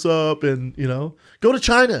making this up, and go to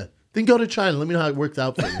China. Then go to China. Let me know how it works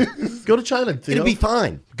out for you. Go to China. Theo. it'd be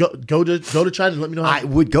fine. Go to China. And let me know how. I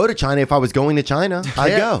would go to China if I was going to China.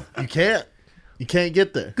 I'd go. You can't. You can't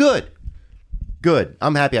get there. Good.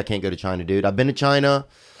 I'm happy I can't go to China, dude. I've been to China.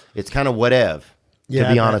 It's kind of whatever,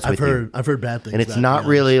 to be honest with you. I've heard bad things. And it's about it, not to be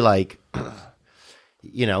really like, I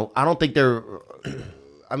don't think they're.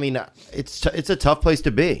 I mean, it's a tough place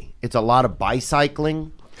to be. It's a lot of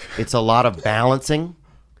bicycling. It's a lot of balancing.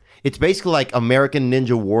 It's basically like American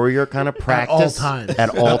Ninja Warrior kind of practice times.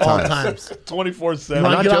 At all honest. All times. times. 24/7. I'm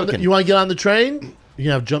not joking. You want to get on the train? You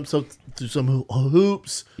can have jumps up through some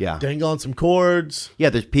hoops. Yeah. Dangle on some cords. Yeah,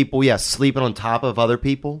 there's people. Yeah, sleeping on top of other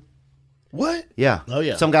people. What? Yeah. Oh,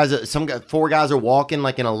 yeah. Four guys are walking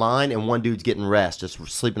like in a line, and one dude's getting rest, just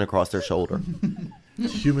sleeping across their shoulder.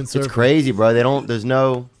 Human surf. It's crazy, bro.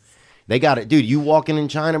 They got it, dude. You walking in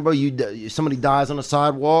China, bro. Somebody dies on the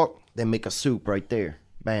sidewalk, they make a soup right there.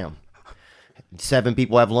 Bam. 7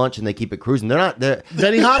 people have lunch and they keep it cruising. They're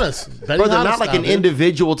Benihanas. bro, they're not like an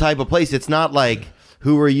individual type of place. It's not like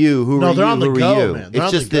who are you, who are they're you, on the who are go, you. man. They're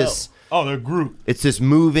It's on just the go. this. Oh, they're group. It's this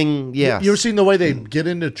moving. Yeah. You ever seen the way they get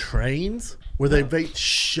into trains? Where they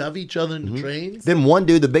shove each other into trains? Then one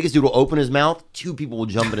dude, the biggest dude, will open his mouth. 2 people will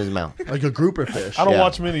jump in his mouth. Like a grouper fish. I don't Yeah.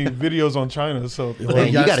 watch many videos on China, so Man,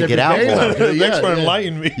 you got to step get your out game more. up. thanks for Yeah.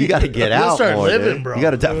 enlightening me. You got to get You'll out start more, living, dude. bro. You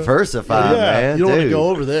got to diversify, Yeah. man. You don't want to dude. go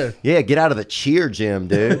over there. Yeah, get out of the cheer gym,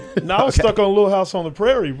 dude. No, I was stuck on Little House on the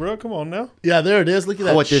Prairie, bro. Come on now. Yeah, there it is. Look at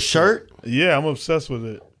that. Oh, what, this shit. shirt? Yeah, I'm obsessed with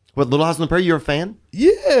it. What, Little House on the Prairie? You're a fan?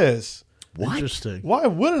 Yes. What? Interesting. Why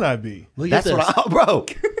wouldn't I be? Look That's at this. what bro.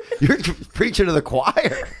 You're preaching to the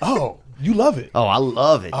choir. Oh, you love it. Oh, I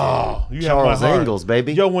love it, dude. Oh, you Charles have my heart. Ingalls,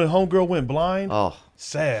 baby. Yo, when Homegirl went blind, Oh,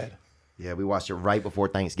 sad. yeah, we watched it right before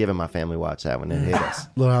Thanksgiving. My family watched that when it hit us.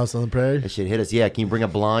 Little House on the Prairie. That shit hit us. Yeah, can you bring a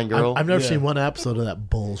blind girl? I've never Yeah. seen one episode of that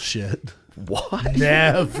bullshit. What?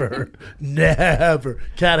 Never. Never.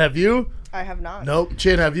 Kat, have you? I have not. Nope.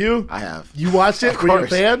 Chin, have you? I have. You watched it? Were you a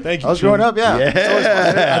fan? Thank you. I was growing up,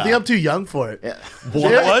 yeah. I think I'm too young for it.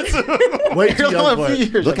 What? Way too young for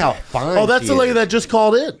it. Look how fine. Oh, that's she the lady is. that just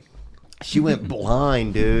called in. She went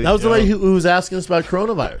blind, dude. That was the lady who was asking us about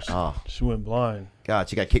coronavirus. Oh, She went blind. God,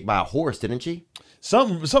 she got kicked by a horse, didn't she?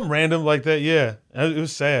 Something random like that. Yeah, it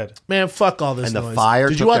was sad. Man, fuck all this And the noise. fire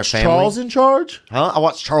Did you took their watch family? Charles in Charge? Huh? I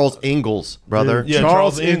watched Charles Ingalls, brother. Yeah, Charles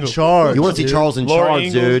Charles in Ingalls. Charge. You want to see dude. Charles in Laura Charge,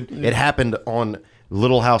 Ingalls? dude? It happened on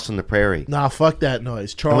Little House on the Prairie. Nah, fuck that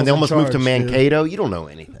noise. Charles And when they in almost moved to Charge, dude. Mankato, you don't know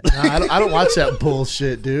anything. Nah, I don't watch that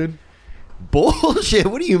bullshit, dude. Bullshit.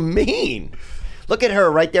 What do you mean? Look at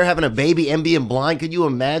her right there having a baby and being blind. Could you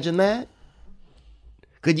imagine that?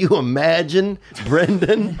 Could you imagine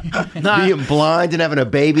Brendan being blind and having a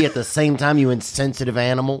baby at the same time, you insensitive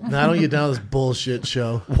animal? Nah, I don't get down with this bullshit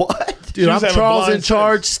show. What? Dude, She I'm was having Charles blind in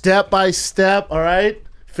Charge, sex. step by step, all right?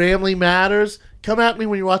 Family matters. Come at me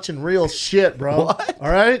when you're watching real shit, bro. What?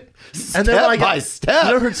 All right? Step by step.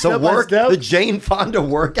 You never heard step by step? The Jane Fonda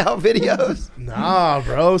workout videos. Nah,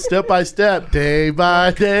 bro. Step by step, day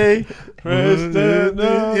by day. Yeah.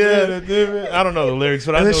 I don't know the lyrics,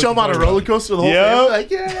 but I And know they show what him on a you're talking roller coaster the whole Yeah. family.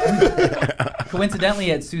 Like, yeah. Coincidentally,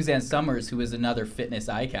 he had Suzanne Summers, who is another fitness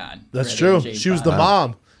icon. That's rather true. than Jane She was the Fonda.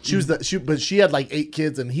 mom. But she had like 8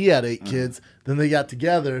 kids and he had 8 kids. Then they got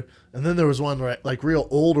together, and then there was one like real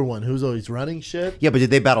older one who's always running shit. Yeah, but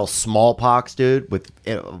did they battle smallpox, dude, with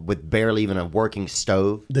barely even a working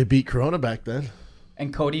stove? They beat Corona back then.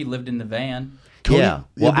 And Cody lived in the van. Yeah.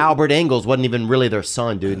 Well, but- Albert Engels wasn't even really their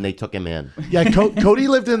son, dude, and they took him in. Yeah, Cody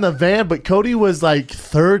lived in the van, but Cody was like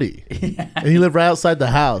 30, and he lived right outside the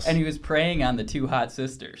house And he was preying on the 2 hot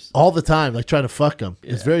sisters. all the time, like trying to fuck him.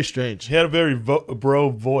 It's very strange. He had a very bro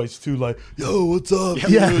voice too, like, "Yo, what's up?"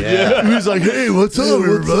 Yeah. Yeah. He was like, "Hey, what's up,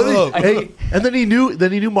 everybody?" up? Hey, and then he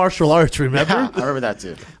knew martial arts. Remember? I remember that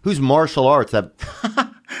too. Who's martial arts? That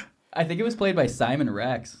I think it was played by Simon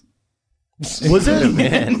Rex. Was it?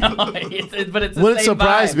 But it's the Wouldn't same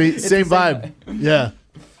surprise vibe. me. It's the Same vibe. Yeah.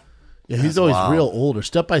 Yeah, he's always wild. real older.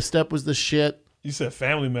 Step by Step was the shit. You said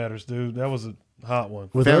Family Matters, dude. That was a hot one.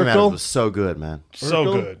 With Family Matters Urkel. was so good, man. So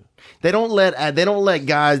Urkel? good. They don't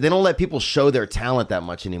let people show their talent that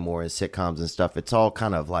much anymore in sitcoms and stuff. It's all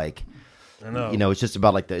kind of like, I know. you know, it's just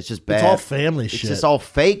about like it's just bad. It's all family It's shit. just all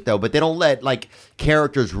fake though. But they don't let like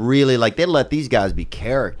characters really like they let these guys be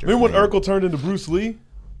characters. Remember when man. Urkel turned into Bruce Lee?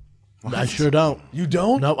 I sure don't. You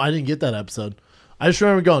don't? Nope, I didn't get that episode. I just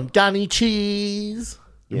remember going, "Got any cheese?"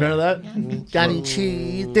 Remember that? Got any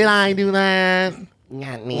cheese? Did I do that?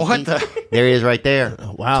 What the? There he is, right there.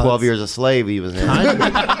 Wow, 12 that's- Years a Slave. He was in.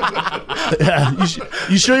 Yeah,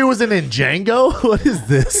 you sure he wasn't in Django? What is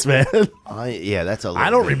this, man? Yeah, that's a. I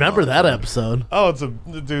don't remember that episode. Oh, it's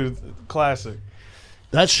dude, it's a classic.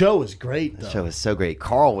 That show was great, though. That show was so great.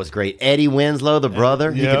 Carl was great. Eddie Winslow, the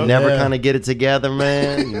brother, he Yeah. could never Yeah. kind of get it together,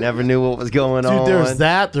 man. You never knew what was going Dude, on. there's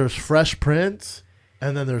that. There's Fresh Prince,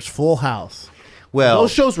 and then there's Full House. Well,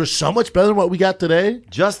 Those shows were so much better than what we got today.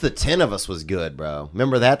 Just the 10 of Us was good, bro.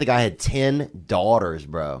 Remember that? The guy had 10 daughters,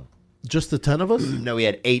 bro. Just the 10 of us? No, he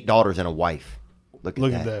had 8 daughters and a wife. Look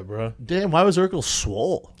at that. bro. Damn, why was Urkel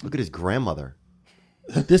swole? Look at his grandmother.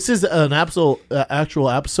 This is an actual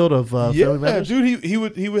episode of Yeah, Family Matters? dude. He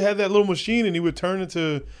would have that little machine, and he would turn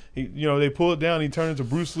into, they pull it down. And he turned into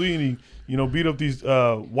Bruce Lee, and he beat up these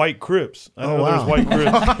white Crips. I didn't know wow. there was white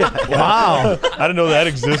Crips. Wow. I didn't know that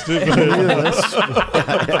existed.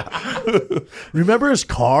 But Remember his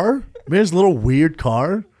car? Remember his little weird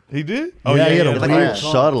car? he did. Yeah, he had a Like weird a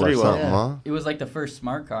little shuttle or Pretty well. something, huh? It was like the first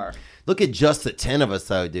smart car. Look at Just the 10 of Us,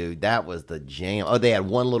 though, dude. That was the jam. Oh, they had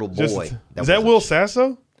one little boy. Just- was is that a- Will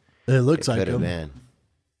Sasso? It looks It like could have him.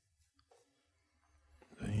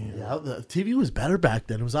 been. Yeah, the TV was better back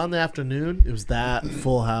then. It was on the afternoon. It was that,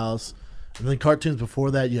 Full House. And then cartoons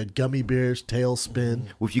before that, you had Gummy Bears, Tailspin.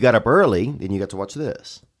 Well, if you got up early, then you got to watch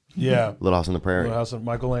this. Yeah. Little House on the Prairie. Little House of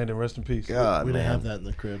Michael Landon, rest in peace. God, We didn't man. have that in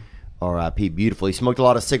the crib. R.I.P. Beautiful. He smoked a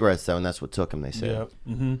lot of cigarettes, though, and that's what took him, they said.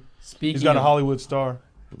 Yeah. Mm-hmm. Speaking He's got a of- Hollywood star.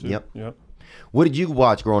 too. Yep. What did you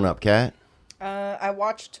watch growing up, Kat? I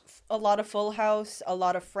watched a lot of Full House, a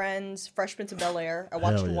lot of Friends, Fresh Prince of Bel Air. I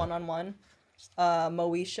watched Hell yeah. One on One,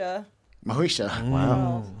 Moesha. Moesha.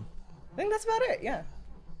 Wow. I think that's about it. Yeah.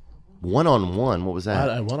 One-on-one. What was that?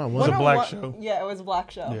 I won on was one. a black One-on-one- show. Yeah, it was a black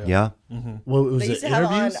show. Yeah. Yeah. What was They it? used to have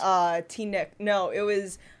Interviews? it on Teen Nick. No, it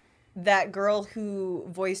was that girl who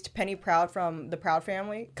voiced Penny Proud from the Proud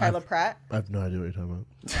Family, Kyla Pratt. I have no idea what you're talking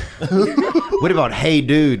about. What about Hey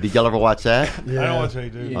Dude? Did y'all ever watch that? I don't want to tell you,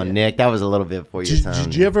 dude. On Nick, that was a little bit before your time.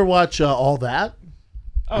 Did you ever watch All That?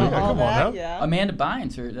 Oh, yeah, All come that, on now. yeah. Amanda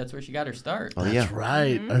Bynes, that's where she got her start. Oh, yeah. That's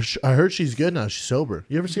right. I heard she's good now. She's sober.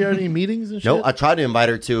 You ever see her at any meetings and shit? No, I tried to invite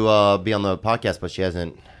her to be on the podcast, but she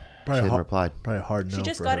hasn't replied. Probably a hard no. She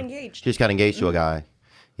just for got her. engaged. She just got engaged to a guy.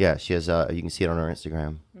 Yeah, she has. You can see it on her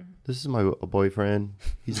Instagram. This is my boyfriend.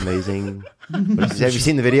 He's amazing. Have you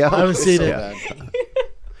seen the video? I haven't seen So it. bad.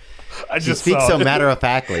 I She just speaks saw so it. matter of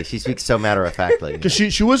factly. She speaks so matter of factly. Because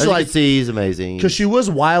she was As you like, can see, he's amazing. because she was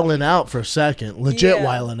wiling out for a second, legit Yeah.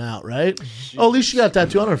 wiling out, right? Oh, at least she got a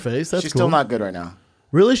tattoo on her face. That's She's cool. still not good right now.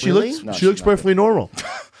 Really? She Really? looks. No, she she's looks not good. perfectly normal.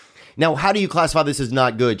 Now, how do you classify this as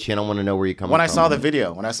not good, Chin? I want to know where you're coming When from. I saw the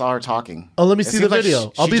video, when I saw her talking. Oh, let me it see seems the like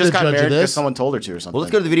video. she I'll be just the got judge of married because this. someone told her to or something. Well,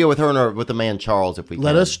 let's go to the video with her and her, with the man Charles, if we can.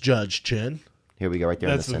 Let us judge, Chin. Here we go, right there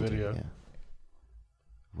That's in the the center. video. Yeah.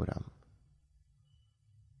 What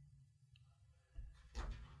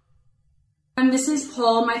This is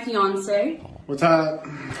Paul, my fiance. What's up?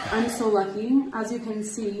 I'm so lucky, as you can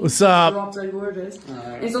see. What's up? Rob's are gorgeous.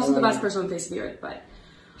 He's also the best person on the face of the earth, but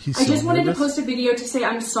He's I so just wanted to nervous. post a video to say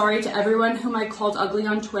I'm sorry to everyone whom I called ugly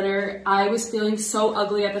on Twitter. I was feeling so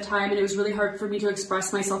ugly at the time, and it was really hard for me to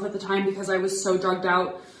express myself at the time because I was so drugged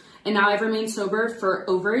out. And now I've remained sober for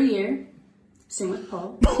over a year. sing with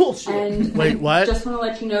Paul. Bullshit. And Wait, what? Just want to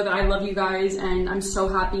let you know that I love you guys, and I'm so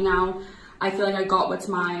happy now. I feel like I got what's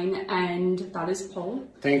mine, and that is Paul.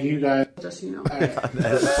 Thank you, guys. Just so you know.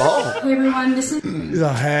 That's Paul. Hey everyone, this is.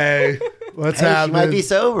 Hey, what's Hey, she happening? might be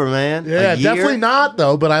sober, man. Yeah, A year? definitely not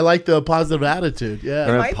though. But I like the positive attitude. Yeah,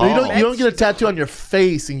 Or might Paul. be you don't get a tattoo on your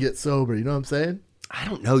face and get sober. You know what I'm saying? I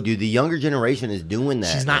don't know, dude. The younger generation is doing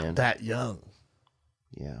that. She's not man. that young.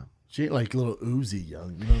 Yeah. She ain't like little Uzi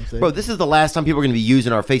young. You know what I'm saying? Bro, this is the last time people are going to be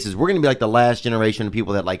using our faces. We're going to be like the last generation of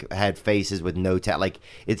people that like had faces with no tat. Like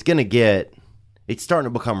it's going to get. It's starting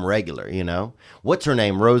to become regular, you know. What's her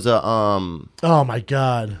name? Rosa. Oh my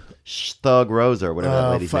God. Thug Rosa or whatever that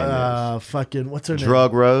lady's name is. Fucking what's her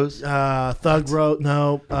Drug Rose. name? Thug Rose.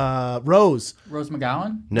 No. Rose. Rose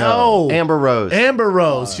McGowan? No. Amber Rose. Amber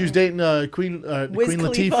Rose. She was dating Queen Wiz Queen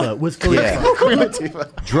Khalifa. Latifah. Wiz Khalifa. Yeah. Queen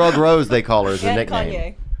Latifah. Drug Rose, they call her as a And nickname.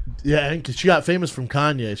 Kanye. Yeah, and 'cause she got famous from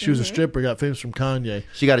Kanye. She was a stripper, got famous from Kanye.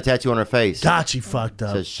 She got a tattoo on her face. God, she fucked It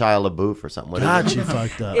up. says Shia LaBeouf or something. What is God, it? she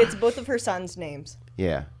fucked up. It's both of her sons' names.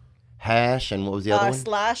 Yeah. Hash and what was the other one?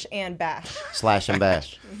 Slash and Bash. Slash and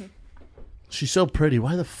Bash. She's so pretty.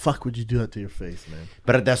 Why the fuck would you do that to your face, man?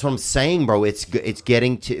 But that's what I'm saying, bro. It's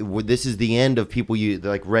getting to. This is the end of people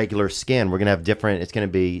like regular skin. We're gonna have different. It's gonna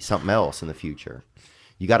be something else in the future.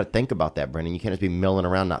 You got to think about that, Brendan. You can't just be milling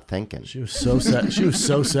around not thinking. She was so she was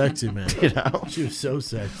so sexy, man. You know, She was so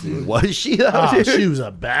sexy. was she though? Oh, dude? she was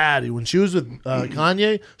a baddie. When she was with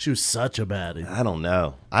Kanye, she was such a baddie. I don't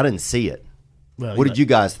know. I didn't see it. Well, What did you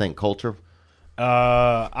guys think, Culture?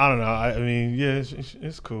 I don't know. I mean, yeah,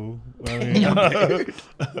 it's cool. I mean,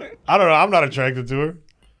 I don't know. I'm not attracted to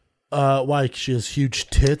her. Why? She has huge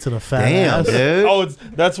tits and a fat Damn, ass. dude. Oh,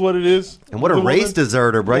 that's what it is. And what a The race woman?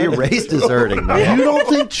 deserter, bro. You're race deserting, man. You don't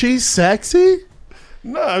think she's sexy?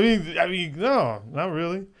 No, I mean, no, not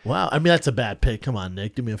really. Wow. I mean, that's a bad pick. Come on,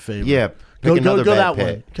 Nick. Do me a favor. Yeah, Go pick another bad that pick.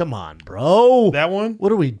 one. Come on, bro. That one?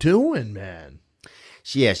 What are we doing, man?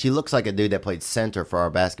 She looks like a dude that played center for our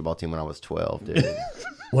basketball team when I was 12, dude.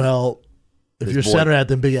 Well, if This your boy- center had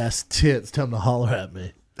them big ass tits, tell him to holler at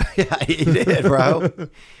me. Yeah, he did, bro.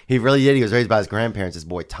 He really did. He was raised by his grandparents. His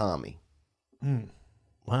boy Tommy.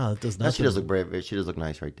 Wow, that does Now, nothing. she does look brave. She does look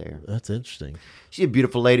nice right there. That's interesting. She's a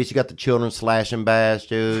beautiful lady. She got the children Slash and Bash,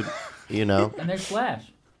 dude. You know. And there's Slash.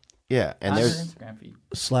 Yeah, and On her there's Instagram feed.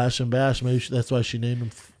 Slash and Bash. Maybe that's why she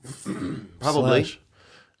named him. probably. Slash.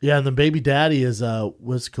 Yeah, and the baby daddy is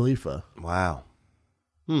Wiz Khalifa. Wow.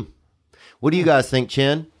 What do you guys think,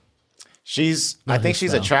 Chin? I think his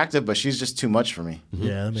she's style. attractive, but she's just too much for me.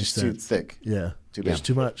 Yeah, that makes She's too sense. thick. Yeah, Too it's big.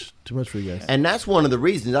 too much for you guys. And that's one of the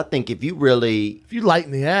reasons I think if you really, If you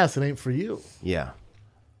lighten the ass, it ain't for you. yeah,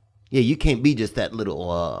 you can't be just that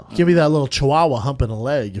little. Give me that little chihuahua humping a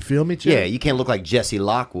leg. You feel me, Jim? Yeah, you can't look like Jesse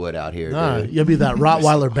Lockwood out here, Nah, dude. you'll be that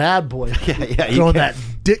Rottweiler bad boy. Yeah, you throwing can't.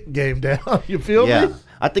 that dick game down. You feel Yeah, me?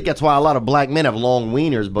 I think that's why a lot of black men have long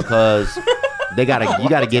wieners because you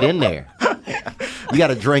gotta get in there. You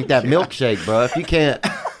gotta drink that milkshake, bro. If you can't,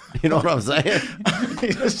 you know what I'm saying?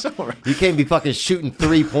 You can't be fucking shooting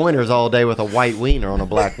 3-pointers all day with a white wiener on a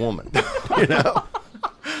black woman. You know?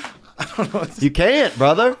 You can't,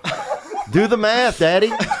 brother. Do the math,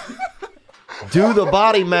 daddy. Do the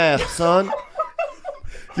body math, son.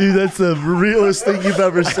 Dude, that's the realest thing you've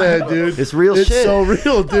ever said, dude. It's real It's shit. so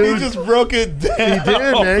real, He dude. just broke it down. He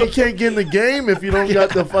did, man. You can't get in the game if you don't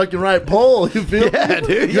got the fucking right pole. You feel Yeah, me?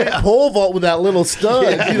 dude, You yeah. ain't pole vault with that little stud.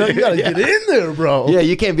 Yeah, you know, you gotta get in there, bro. Yeah,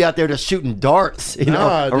 you can't be out there just shooting darts, you know,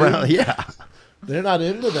 Nah, dude. around. Yeah. They're not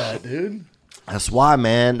into that, dude. That's why,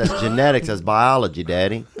 man. That's genetics. That's biology,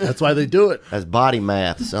 daddy. That's why they do it. That's body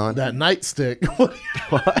math, son. That nightstick.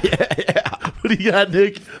 What do you got,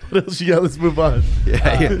 Nick? What else you got? Let's move on.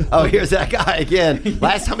 Yeah. Oh, here's that guy again.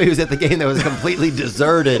 Last time he was at the game that was completely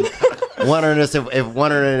deserted. Wondering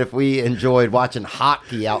if we enjoyed watching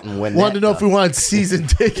hockey out in Winnetka. Wanted to know if we wanted season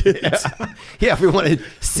tickets. Yeah, if we wanted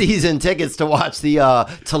season tickets to watch the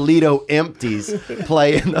Toledo Empties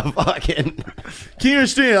play in the fucking. Can you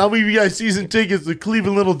understand? I'll give you guys season tickets to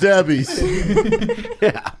Cleveland Little Debbies.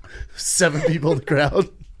 Yeah. 7 people in the crowd.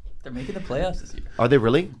 They're making the playoffs this year. Are they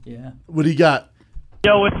really? Yeah. What do you got?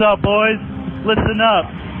 Yo, what's up, boys? Listen up.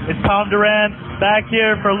 It's Tom Durant back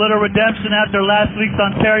here for a little redemption after last week's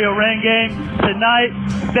Ontario Reign game. Tonight,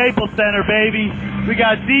 Staples Center, baby. We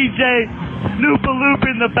got DJ Snoopaloop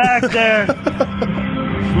in the back there.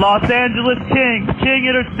 Los Angeles Kings, king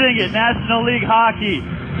it or sing it, National League Hockey.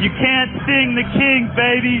 You can't sing the Kings,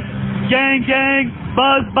 baby. Gang, gang,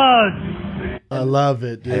 buzz, buzz. I love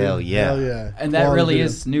it, dude. Hell yeah. Hell yeah. And that Quality really video.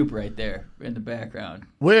 is Snoop right there in the background.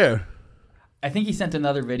 Where? I think he sent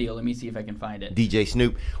another video. Let me see if I can find it. DJ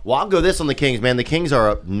Snoop. Well, I'll go this on the Kings, man. The Kings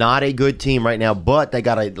are not a good team right now, but they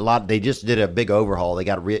got a lot. They just did a big overhaul. They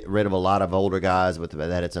got rid of a lot of older guys that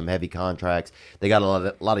had some heavy contracts. They got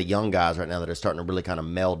a lot of young guys right now that are starting to really kind of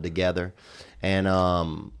meld together. And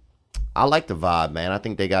I like the vibe, man. I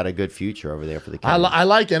think they got a good future over there for the Kings. I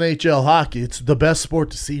like NHL hockey. It's the best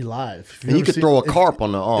sport to see live. And you could throw a carp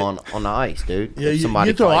on the ice, dude. Yeah,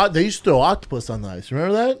 they used to throw octopus on the ice.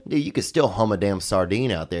 Remember that? Dude, you could still hum a damn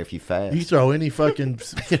sardine out there if you fast. You throw any fucking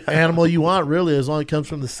animal you want, really, as long as it comes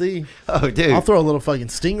from the sea. Oh, dude. I'll throw a little fucking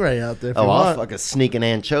stingray out there if you I'll want. fucking sneak an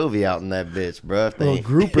anchovy out in that bitch, bro. A little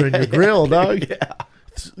grouper in your grill, dog. Yeah.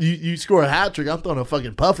 You score a hat trick, I'm throwing a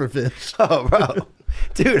fucking puffer fish. Oh, bro.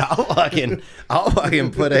 Dude, I'll fucking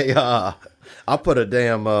put I'll put a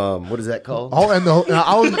damn what is that called? A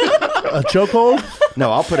chokehold?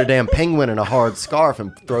 No, I'll put a damn penguin in a hard scarf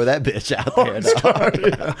and throw that bitch out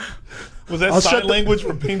there. Was that sign language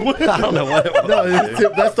for penguin? I don't know what it was. No,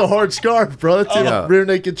 that's the hard scarf, bro. That's a rear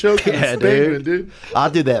naked choke. Yeah, dude. I'll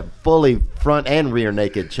do that fully front and rear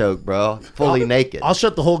naked choke, bro. Fully naked. I'll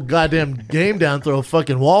shut the whole goddamn game down, throw a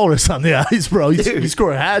fucking walrus on the ice, bro. You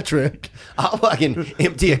score a hat trick. I'll fucking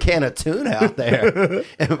empty a can of tuna out there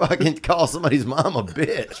and fucking call somebody's mom a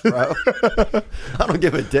bitch, bro. I don't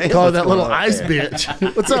give a damn. Call that little ice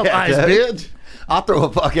bitch. What's up, ice bitch? I'll throw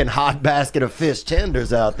a fucking hot basket of fish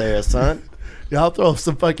tenders out there, son. Yeah, I'll throw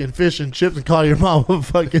some fucking fish and chips and call your mom a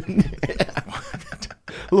fucking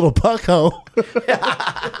little pucko.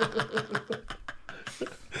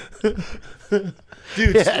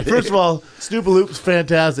 Dude, first of all, Snoopaloop's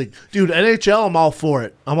fantastic. Dude, NHL, I'm all for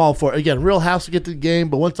it. Again, real hassle to get to the game,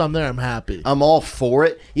 but once I'm there, I'm happy. I'm all for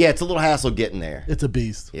it. Yeah, it's a little hassle getting there. It's a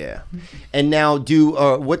beast. Yeah. And now,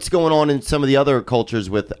 what's going on in some of the other cultures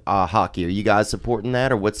with hockey? Are you guys supporting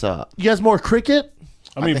that, or what's up? You guys more cricket?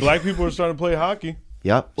 I mean, black people are starting to play hockey.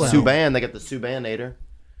 Yep. Well, Subban, they got the Subanator.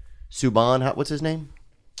 Subban, what's his name?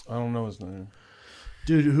 I don't know his name.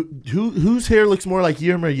 Dude, whose hair looks more like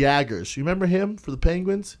Yermer Yager's? You remember him for the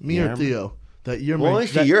Penguins? Me or Theo? That Yermer. Well, I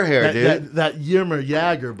see your hair, dude. That Yermer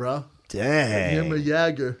Yager, bro. Dang. Yermer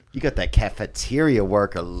Yager. You got that cafeteria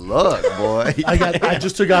worker look, boy. I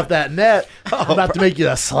just took off that net. I'm about to make you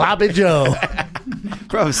a sloppy Joe.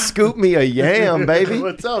 Bro, scoop me a yam, baby.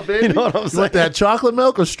 What's up, baby? You know what I'm saying? You want that chocolate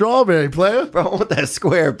milk or strawberry, player? Bro, I want that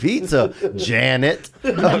square pizza, Janet.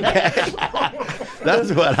 Okay.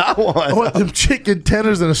 That's what I want. I want them chicken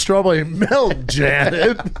tenders and a strawberry milk,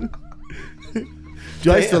 Janet.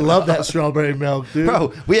 I used to love that strawberry milk, dude.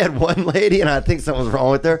 Bro, we had one lady, and I think something was wrong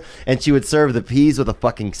with her, and she would serve the peas with a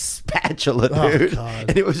fucking spatula, dude. Oh, God.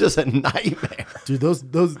 And it was just a nightmare. Dude, those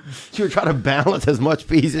She would try to balance as much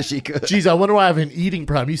peas as she could. Jeez, I wonder why I have an eating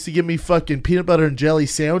problem. You used to give me fucking peanut butter and jelly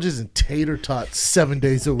sandwiches and tater tots 7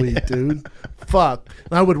 days a week, dude. Fuck.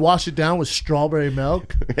 And I would wash it down with strawberry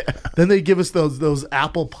milk. Yeah. Then they give us those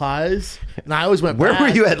apple pies. And I always went Where were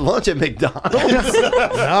you at lunch at McDonald's?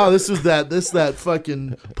 No, this that fucking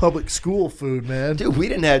public school food, man. Dude, we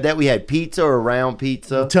didn't have that. We had pizza or round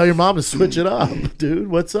pizza. Tell your mom to switch it up, dude.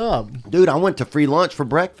 What's up? Dude, I went to free lunch for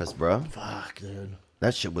breakfast, bro. Fuck, dude.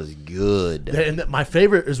 That shit was good. And my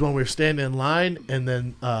favorite is when we were standing in line, and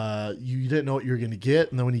then you didn't know what you were going to get.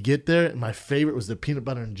 And then when you get there, and my favorite was the peanut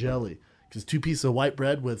butter and jelly. Because 2 pieces of white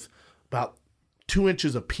bread with about 2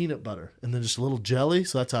 inches of peanut butter, and then just a little jelly.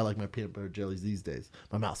 So that's how I like my peanut butter jellies these days.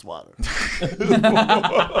 My mouth's watering.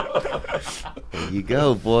 There you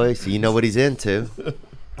go, boy. So you know what he's into.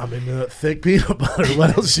 I'm into thick peanut butter.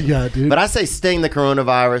 What else you got, dude? But I say sting the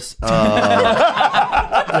coronavirus.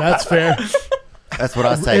 Yeah, that's fair. That's what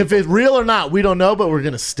I say. If it's real or not, we don't know, but we're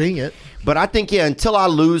going to sting it. But I think, yeah, until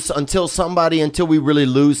we really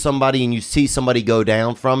lose somebody and you see somebody go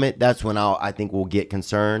down from it, that's when I think we'll get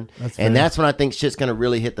concerned. That's when I think shit's going to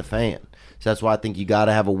really hit the fan. So that's why I think you got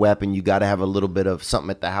to have a weapon. You got to have a little bit of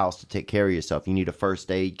something at the house to take care of yourself. You need a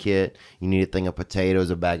first aid kit. You need a thing of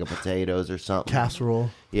potatoes, a bag of potatoes or something.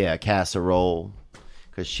 Casserole. Yeah, casserole.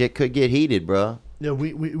 Because shit could get heated, bro. Yeah,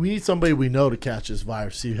 we need somebody we know to catch this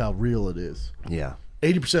virus, see how real it is. Yeah.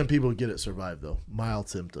 80% of people who get it survive, though. Mild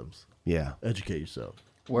symptoms. Yeah. Educate yourself.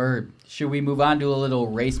 Word. Should we move on to a little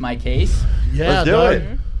Race My Case? Yeah, let's do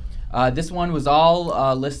it. This one was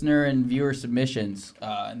all listener and viewer submissions,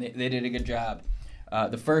 and they did a good job.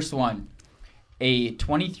 The first one, A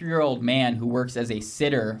 23-year-old man who works as a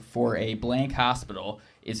sitter for a blank hospital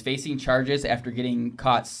is facing charges after getting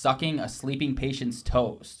caught sucking a sleeping patient's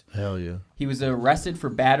toes. Hell yeah. He was arrested for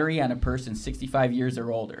battery on a person 65 years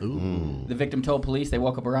or older. Ooh. The victim told police they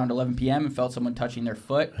woke up around 11 p.m. and felt someone touching their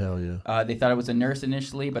foot. Hell yeah. They thought it was a nurse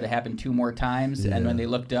initially, but it happened 2 more times. Yeah. And when they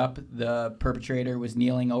looked up, the perpetrator was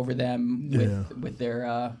kneeling over them with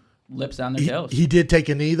their lips on their toes. He did take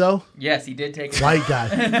a knee, though? Yes, he did take a knee. White guy.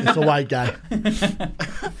 It's a white guy.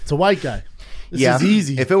 It's a white guy. This is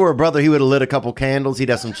easy. If it were a brother, he would have lit a couple candles. He'd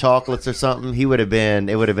have some chocolates or something. It would have been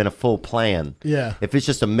a full plan. Yeah. If it's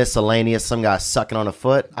just a miscellaneous, some guy sucking on a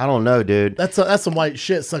foot, I don't know, dude. That's some white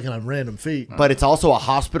shit sucking on random feet. But it's also a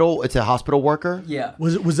hospital. It's a hospital worker. Yeah.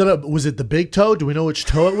 Was it the big toe? Do we know which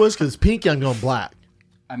toe it was? Because it's pinky, I'm going black.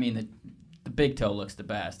 I mean, the big toe looks the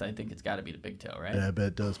best. I think it's got to be the big toe, right? Yeah, I bet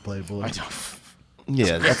it does play blue.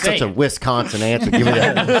 Yeah, that's such a Wisconsin answer. Give me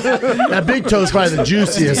that. That big toe is probably the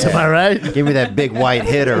juiciest. Am I right? Give me that big white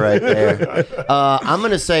hitter right there. I'm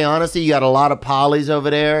gonna say honestly, you got a lot of polys over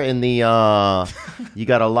there in the. You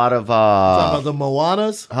got a lot of. Talking about the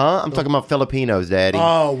Moanas? Huh? I'm talking about Filipinos, Daddy.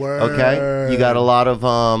 Oh, word. Okay. You got a lot of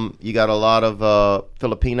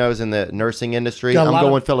Filipinos in the nursing industry. I'm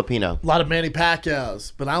going Filipino. A lot of Manny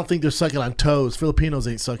Pacquiao's, but I don't think they're sucking on toes. Filipinos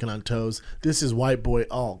ain't sucking on toes. This is white boy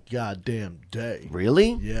all goddamn day.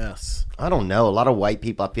 Really? Yes. I don't know. A lot of white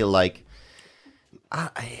people, I feel like.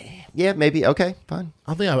 Yeah, maybe. Okay, fine.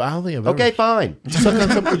 I don't think I've Okay, ever. fine. Did you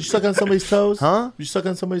suck on somebody's toes? Huh? Did you suck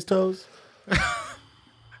on somebody's toes?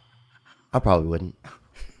 I probably wouldn't.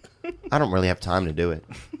 I don't really have time to do it.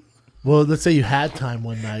 Well, let's say you had time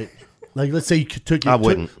one night. Like, let's say you took. I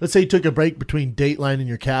wouldn't. Let's say you took a break between Dateline and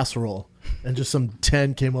your casserole, and just some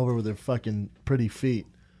 10 came over with their fucking pretty feet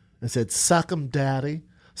and said, "Suck 'em, daddy.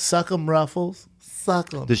 Suck 'em, Ruffles.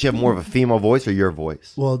 Suck 'em." Does she have more of a female voice or your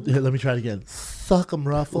voice? Well, here, let me try it again. Suck 'em,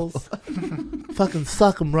 Ruffles. Fucking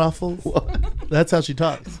suck 'em, Ruffles. That's how she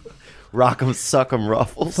talks. Rock 'em, suck 'em,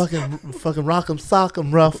 Ruffles. Fucking rock 'em, sock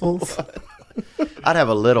 'em, Ruffles. I'd have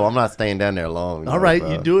a little. I'm not staying down there long. All right,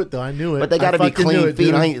 you do it though. I knew it. But they got to I be fucking knew clean it, feet.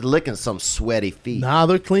 dude. I ain't licking some sweaty feet. Nah,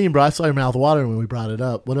 they're clean, bro. I saw your mouth watering when we brought it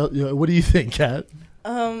up. What else, what do you think, Kat?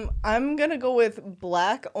 I'm gonna go with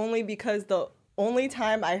black only because the only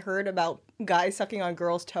time I heard about guys sucking on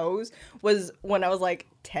girls' toes was when I was like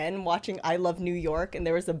 10 watching I Love New York, and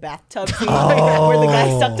there was a bathtub scene like that where the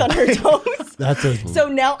guy sucked on her toes. So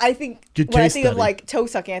now I think when I think of like toe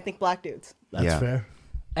sucking, I think black dudes. That's fair.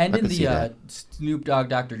 And in the Snoop Dogg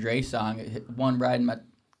Dr. Dre song, one riding my,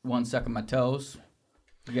 one sucking my toes.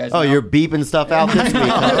 You guys know? You're beeping stuff out this week.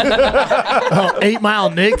 Huh? 8 Mile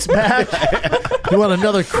Nick's back. You want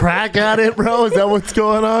another crack at it, bro? Is that what's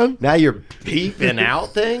going on? Now you're beeping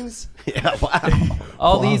out things? Yeah, wow.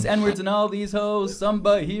 All these N-words and all these hoes,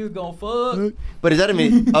 somebody here gonna fuck. But does that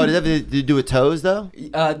mean, does that have to do with toes, though?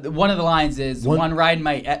 One of the lines is, one riding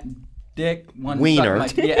my dick, one wiener,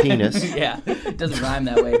 sucking my penis. Yeah, it doesn't rhyme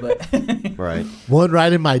that way, but. Right. One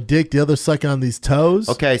riding my dick, the other sucking on these toes.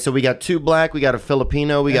 Okay, so we got 2 black, we got a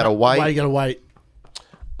Filipino, we got a white. Why you got a white?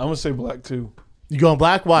 I'm going to say black, too. You going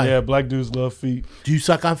black? Why? Yeah, black dudes love feet. Do you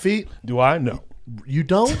suck on feet? Do I? No. You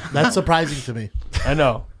don't? That's surprising to me. I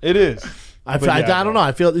know. It is. I don't know.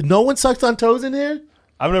 I feel no one sucks on toes in here.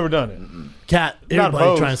 I've never done it. Cat, Not everybody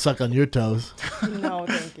both. trying to suck on your toes. No,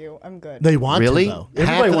 thank you. I'm good. They want really? to, though. Half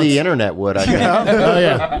Everybody of wants- the internet would, I think. Oh,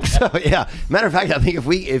 yeah. So, yeah. Matter of fact, I think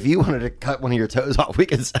if you wanted to cut one of your toes off, we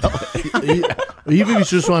could sell it. Even if you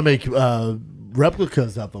just want to make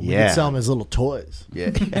replicas of them, we Yeah. can sell them as little toys. Yeah.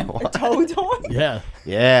 A toe toy? Yeah.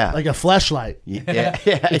 Yeah. Like a fleshlight. Yeah.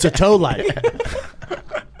 It's a toe light.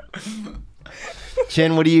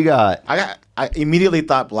 Chin, what do you got? I immediately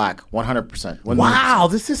thought black, 100%. Wow,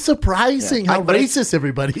 this is surprising how but it's- racist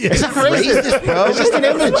everybody is. It's not racist, bro. It's just an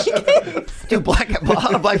image. Dude, a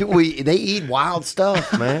lot of black people, they eat wild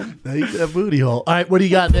stuff, man. They eat that booty hole. All right, what do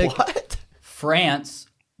you got, Nick? What? France,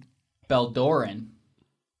 Beldoran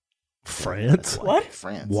France? What?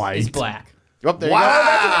 France. White. is black. Oh, there you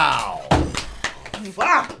Wow.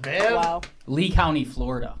 Fuck, man. Wow. Lee County,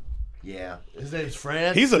 Florida. Yeah. His name's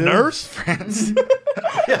France. He's a dude. nurse?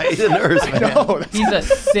 Yeah, he's a nurse, man. go. No, He's a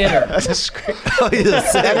sitter. that's a scream. Oh, he's a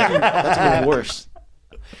senator. That's even worse.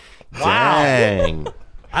 Dang.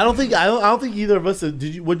 I don't think either of us did.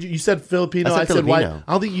 You said Filipino. I I said said white. Filipino.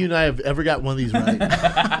 I don't think you and I have ever got one of these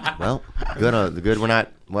right. Well, good. We're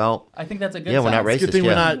not, well, I think that's a good yeah, we're sign. not racist. Good thing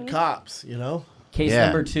we're yeah. not cops. You know. Case Yeah.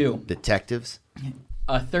 number 2. Detectives.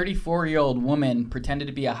 A 34-year-old woman pretended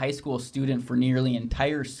to be a high school student for nearly an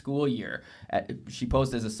entire school year. She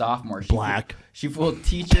posed as a sophomore. Black. She fooled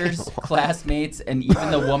teachers, classmates, and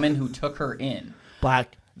even the woman who took her in.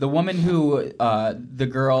 Black. The woman who the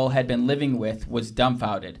girl had been living with was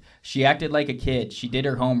dumbfounded. She acted like a kid. She did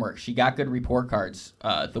her homework. She got good report cards,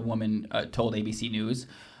 the woman told ABC News.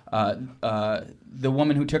 The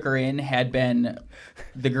woman who took her in had been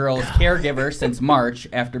the girl's caregiver since March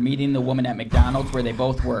after meeting the woman at McDonald's where they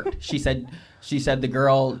both worked. She said the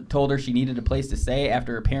girl told her she needed a place to stay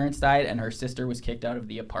after her parents died and her sister was kicked out of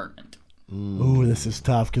the apartment. Ooh, this is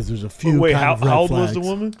tough because there's a few. Wait, kind how of red old was flags. the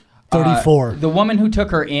woman? 34. The woman who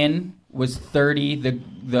took her in was 30.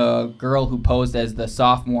 The girl who posed as the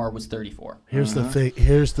sophomore was 34. Here's the thing.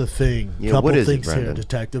 Here's the thing. Yeah, Couple what is it, things here, Brendan?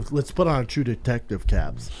 detective. Let's put on true detective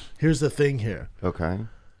caps. Here's the thing here. Okay.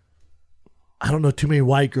 I don't know too many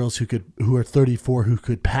white girls who are 34 who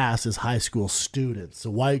could pass as high school students. A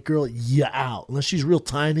white girl, out. Unless she's real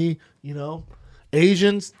tiny,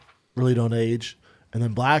 Asians really don't age. And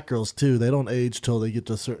then black girls too. They don't age till they get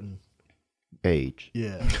to a certain age.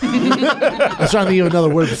 Yeah. I was trying to think of another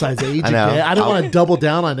word besides age. I know. Okay? I don't want to double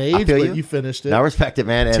down on age, feel but you finished it. No, I respect it,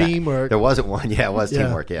 man. And Teamwork. there wasn't one. Yeah, it was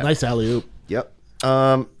teamwork. Yeah. Nice alley-oop. Yep.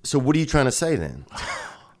 So what are you trying to say then?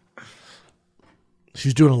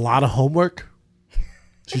 She's doing a lot of homework.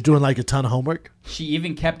 She's doing like a ton of homework. She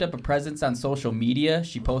even kept up a presence on social media.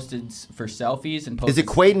 She posted for selfies and posted. Is it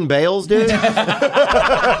Quaden Bales, dude? That's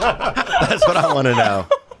what I want to know.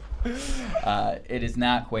 It is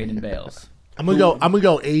not Quaden Bales. I'm gonna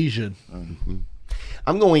go Asian.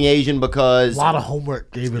 I'm going Asian because A lot of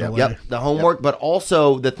homework gave it away. Yep, the homework, but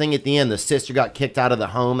also the thing at the end, the sister got kicked out of the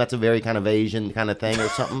home. That's a very kind of Asian kind of thing or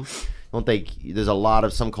something. Don't they? There's a lot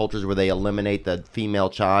of some cultures where they eliminate the female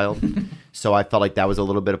child. So I felt like that was a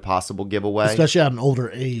little bit of possible giveaway. Especially at an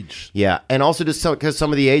older age. Yeah, and also just because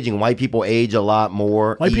some of the aging, white people age a lot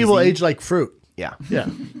more. White people age like fruit. Yeah. Yeah.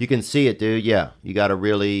 You can see it, dude. Yeah. You got to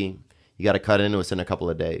cut into us in a couple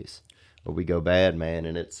of days. Or we go bad, man.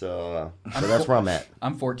 And it's, so that's where I'm at.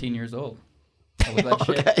 I'm 14 years old. I was like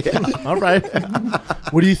shit. Okay, yeah. All right.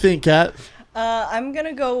 What do you think, Kat? I'm going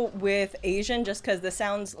to go with Asian just because this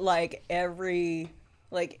sounds like every,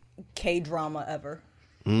 K-drama ever.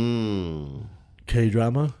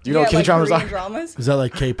 K-drama? Do you know what K-dramas Korean are? dramas. Is that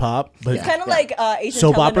like K-pop? But It's kind of like Asian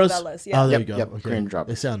soap operas? telenovelas. Yeah. Oh, there Yep, you go. yep, Okay. Korean drama.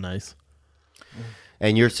 They sound nice.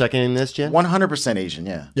 And you're seconding this, Jen? 100% Asian,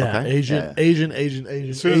 yeah. Yeah, Okay. Asian.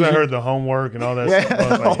 As soon as I heard the homework and all that stuff, I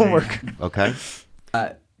was like, Homework. Okay.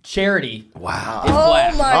 Charity Wow. is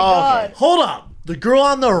black. Oh my God. Hold up. The girl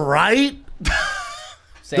on the right?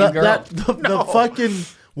 Same girl. The fucking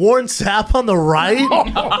Warren Sapp on the right?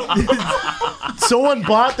 Someone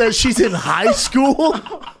bought that she's in high school?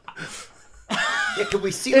 Yeah, can we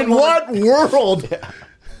see In what world?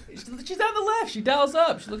 She's on the left. She dials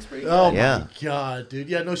up. She looks pretty good. Oh Yeah. my God, dude.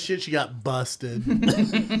 Yeah, no shit, she got busted.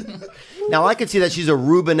 Now, I can see that she's a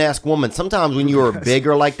Rubenesque woman. Sometimes when you're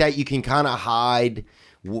bigger like that, you can kind of hide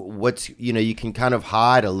you can kind of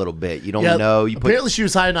hide a little bit. You don't know. You apparently she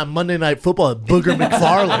was hiding on Monday Night Football at Booger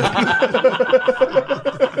McFarland.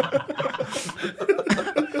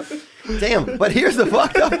 Damn, but here's the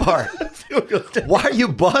fucked up part. Why are you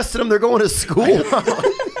busting them? They're going to school.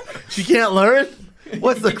 She can't learn?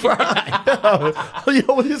 What's the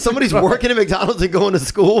crime? Somebody's working at McDonald's and going to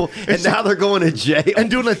school, and now they're going to jail. And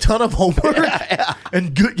doing a ton of homework?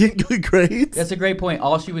 And getting good grades? That's a great point.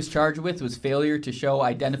 All she was charged with was failure to show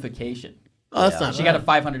identification. Oh, that's not She got a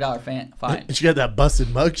 $500 fine. And she got that busted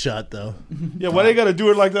mugshot, though. Yeah, why they got to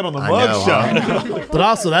do it like that on the mugshot? But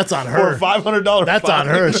also, that's on her. For a $500 That's fine. on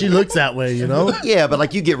her. She looks that way, you know? Yeah, but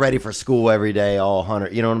like you get ready for school every day, all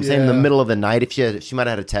 100. You know what I'm saying? In the Yeah. middle of the night, if she might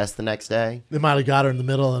have had a test the next day. They might have got her in the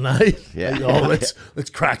middle of the night. Yeah. Like, let's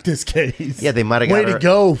crack this case. Yeah, they might have got Way her. to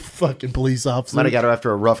go, fucking police officer. Might have got her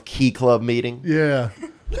after a rough key club meeting. Yeah.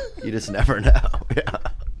 You just never know. Yeah.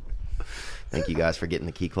 Thank you guys for getting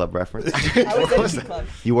the key club reference. I was in a club.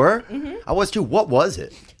 You were? I was too. What was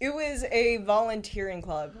it? It was a volunteering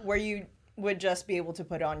club where you would just be able to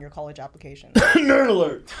put on your college application. Nerd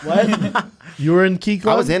alert. What? You were in Key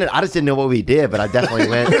Club? I was in it. I just didn't know what we did, but I definitely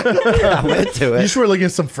went. I went to You it. just were looking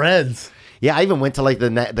at some friends. Yeah, I even went to like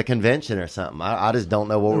the convention or something. I just don't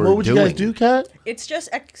know what we're What would doing. you guys do, Kat? It's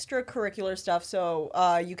just extracurricular stuff.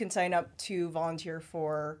 So you can sign up to volunteer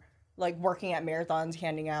for like working at marathons,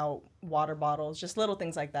 handing out water bottles, just little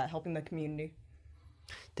things like that, helping the community.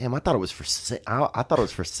 Damn, I thought it was for I thought it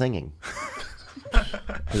was for singing.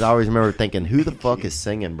 Because I always remember thinking, who the fuck is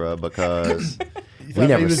singing, bro? Because we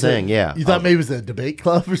never sing. Yeah. You thought maybe it was a debate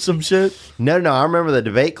club or some shit? No. I remember the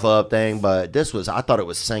debate club thing, but I thought it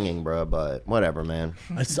was singing, bro. But whatever, man.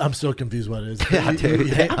 I'm still confused what it is. Yeah, dude.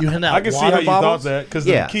 You hand out I can see water how you bottles? thought that because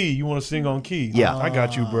Yeah. the key, you want to sing on key. Yeah. I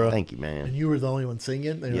got you, bro. Thank you, man. And you were the only one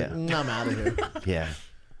singing? They were Yeah. like, I'm out of here. Yeah.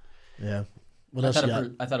 Yeah. What else you got?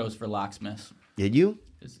 I thought it was for locksmiths. Did you?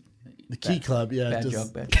 The Key Club, yeah. Bad just-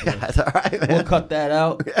 joke, bad joke. That's all right, man. We'll cut that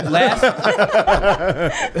out. Last, I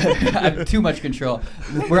have too much control.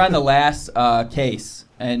 We're on the last case,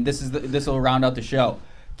 and this will round out the show.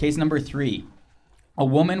 Case number 3. A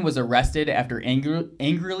woman was arrested after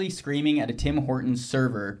angrily screaming at a Tim Hortons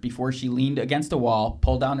server before she leaned against a wall,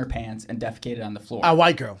 pulled down her pants, and defecated on the floor. A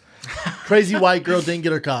white girl. Crazy white girl didn't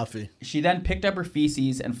get her coffee. She then picked up her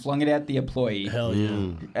feces and flung it at the employee. Hell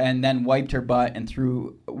yeah. And then wiped her butt and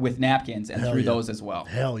threw with napkins and Hell threw yeah. those as well.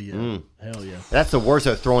 Hell yeah. Hell yeah. That's the worst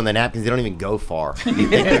of throwing the napkins. They don't even go far. You think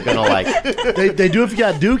they're gonna like? They do if you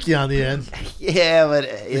got Dookie on the end. Yeah, but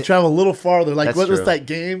They travel a little farther. Like That's what was true. that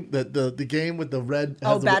game? The game with the red.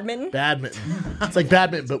 Oh, has the- badminton? Badminton. It's like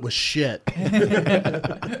badminton, but with shit.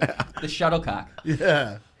 The shuttlecock.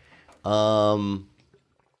 Yeah.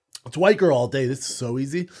 It's white girl all day. This is so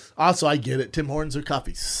easy. Also, I get it. Tim Hortons, their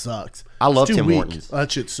coffee sucks. I love It's too Tim weak. Hortons.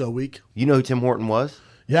 That shit's so weak. You know who Tim Horton was?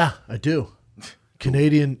 Yeah, I do.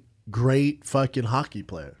 Canadian great fucking hockey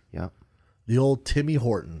player. Yeah. The old Timmy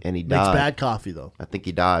Horton. And he Makes died. bad coffee though. I think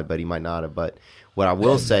he died, but he might not have. But what I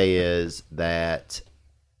will say is that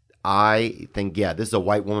I think, yeah, this is a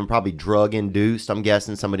white woman, probably drug induced. I'm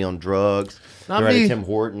guessing somebody on drugs. Not They're at me. a Tim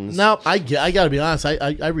Hortons. No, I gotta be honest.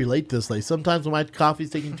 I relate this. Like sometimes when my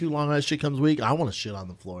coffee's taking too long, that shit comes weak. I want to shit on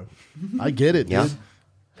the floor. I get it, Yeah.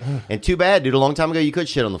 dude. And too bad, dude. A long time ago, you could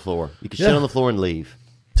shit on the floor. You could shit Yeah. on the floor and leave.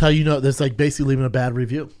 That's like basically leaving a bad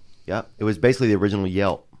review. Yeah. It was basically the original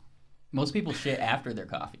Yelp. Most people shit after their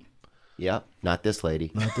coffee. Yeah. Not this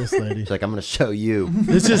lady. Not this lady. She's like, I'm going to show you.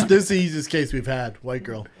 This is the easiest case we've had. White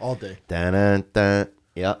girl all day. Dun-dun-dun.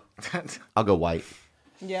 Yep. I'll go white.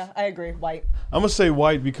 Yeah, I agree. White. I'm gonna say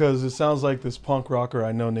white because it sounds like this punk rocker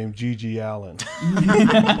I know named Gigi Allen.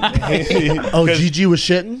 Oh, Gigi was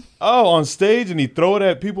shitting? Oh, on stage and he throw it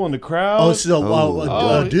at people in the crowd. Oh,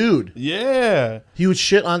 so dude. Yeah. He would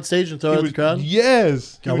shit on stage and throw it at the crowd?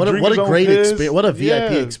 Yes. He God, would what drink a his own great piss. experience. What a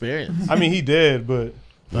VIP Yeah. experience. I mean, he did, but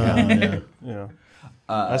yeah.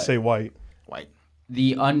 I say white. White.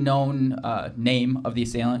 The unknown name of the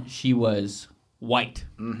assailant, she was white.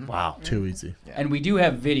 Wow. Too easy. And we do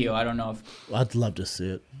have video. I don't know if I'd love to see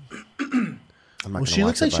it. I'm not Well, gonna she watch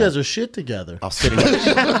looks it, like she but has her shit together. I'll sit in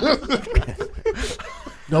here.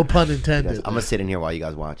 No pun intended. I'm going to sit in here while you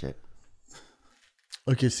guys watch it.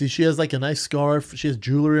 Okay, see, she has like a nice scarf. She has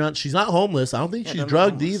jewelry on. She's not homeless. I don't think she's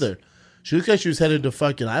drugged either. She looks like she was headed to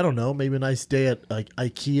fucking, I don't know, maybe a nice day at like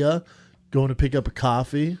IKEA, going to pick up a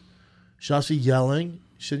coffee. She's also yelling.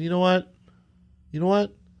 She said, you know what? You know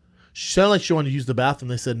what? She sounded like she wanted to use the bathroom.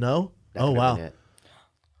 They said no. That Oh, could've wow. been it.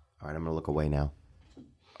 All right, I'm going to look away now.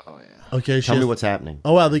 Okay, Tell me what's happening.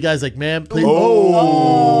 Oh, wow. The guy's like, man, please.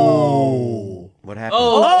 What happened?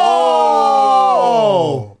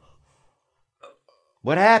 Oh!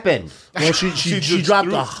 What happened? Well, she just dropped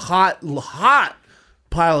threw- a hot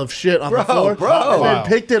pile of shit on the floor. Bro. And then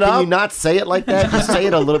picked it up. Can you not say it like that? Just say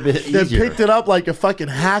it a little bit Then easier. picked it up like a fucking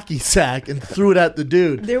hacky sack and threw it at the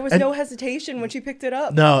dude. There was And- no hesitation when she picked it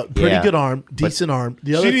up. No, pretty Yeah. good arm, decent arm.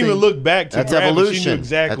 The She other didn't thing, even look back to That's grab it. She knew evolution.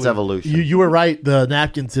 exactly. That's evolution. you were right. The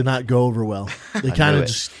napkins did not go over well. They kind knew of it.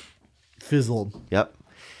 just fizzled. Yep.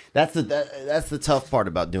 That's the tough part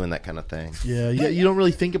about doing that kind of thing. Yeah, you don't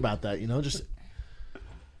really think about that, just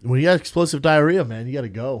when you got explosive diarrhea, man, you got to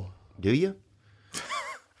go. Do you?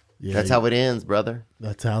 Yeah, That's how it ends, brother.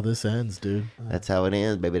 That's how this ends, dude. That's how it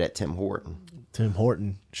ends, baby. That Tim Horton. Tim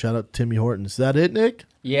Horton. Shout out to Timmy Horton. Is that it, Nick?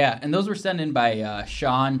 Yeah, and those were sent in by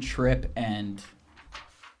Sean, Trip, and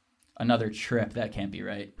another Trip. That can't be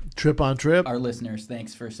right. Trip on Trip. Our listeners,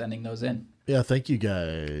 thanks for sending those in. Yeah, thank you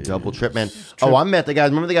guys. Double trip, man. Oh, I met the guys.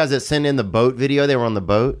 Remember the guys that sent in the boat video? They were on the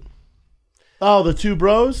boat. Oh, the two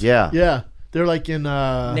bros? Yeah. Yeah. They're like in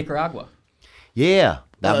Nicaragua. Yeah.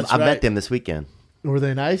 that's I met right. them this weekend. Were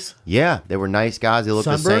they nice? Yeah. They were nice guys. They looked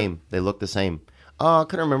the Sunburnt? same. They looked the same. I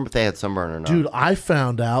couldn't remember if they had sunburn or not. Dude, I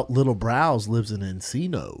found out Little Brows lives in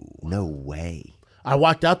Encino. No way. I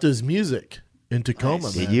walked out to his music in Tacoma,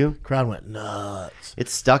 man. Did you? Crowd went nuts. It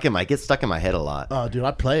gets stuck in my head a lot. Oh, dude,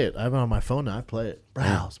 I play it. I have it on my phone now. I play it.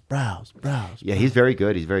 Brows. Yeah, he's very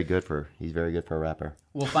good. He's very good for a rapper.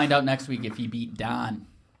 We'll find out next week if he beat Don.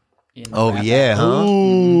 In the Oh rap yeah, battle. huh?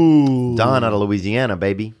 Ooh. Don out of Louisiana,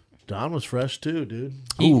 baby. Don was fresh too, dude.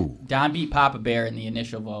 Don beat Papa Bear in the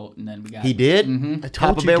initial vote, and then we got He did. I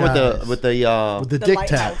told Papa you Bear guys. with the With the dick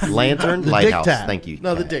tap. lighthouse. lantern The lighthouse. dick tap. Thank you.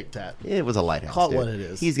 No, the dick tap. It was a lighthouse. Call it dude. what it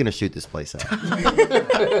is. He's gonna shoot this place out.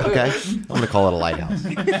 Okay, I'm gonna call it a lighthouse.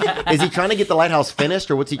 Is he trying to get the lighthouse finished,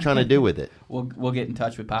 or what's he trying to do with it? We'll get in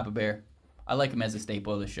touch with Papa Bear. I like him as a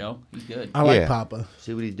staple of the show. He's good. I like Papa.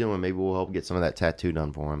 See what he's doing. Maybe we'll help get some of that tattoo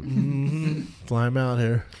done for him. Fly him out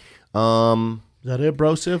here. Is that it,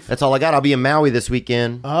 brosif? That's all I got. I'll be in Maui this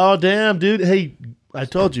weekend. Oh, damn, dude. Hey, I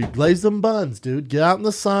told you, glaze them buns, dude. Get out in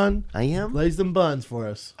the sun. I am. Glaze them buns for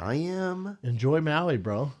us. I am. Enjoy Maui,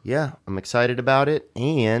 bro. Yeah, I'm excited about it.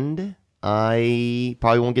 And I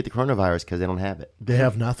probably won't get the coronavirus because they don't have it. They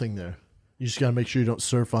have nothing there. You just got to make sure you don't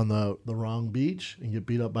surf on the wrong beach and get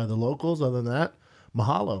beat up by the locals. Other than that,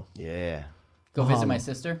 mahalo. Yeah. Go visit my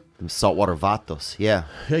sister. Them saltwater vatos. Yeah.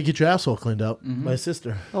 Hey, get your asshole cleaned up. My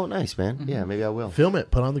sister. Oh, nice, man. Yeah, maybe I will. Film it.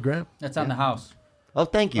 Put it on the gram. That's on the house. Oh,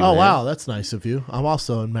 thank you. Oh, man. wow. That's nice of you. I'm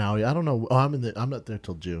also in Maui. I don't know. Oh, I'm not there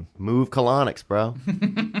till June. Move Colonics, bro.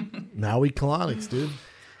 Maui Colonics, dude.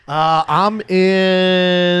 I'm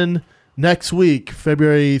in next week,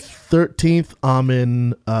 February 13th. I'm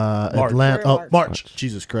in Atlanta. Oh, March.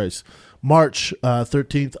 Jesus Christ. March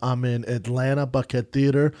 13th, I'm in Atlanta, Buckhead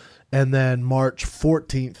Theater. And then March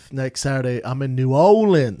 14th, next Saturday, I'm in New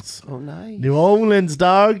Orleans. Oh, nice. New Orleans,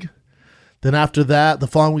 dog. Then after that, the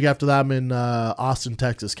following week after that, I'm in Austin,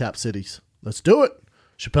 Texas, Cap Cities. Let's do it.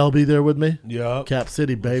 Chappelle be there with me? Yeah. Cap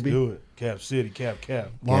City, baby. Let's do it. Cap City, Cap.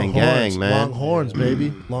 Gang, man. Longhorns,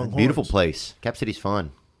 baby. Longhorns. Beautiful place. Cap City's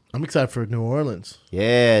fun. I'm excited for New Orleans.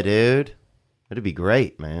 Yeah, dude. It'd be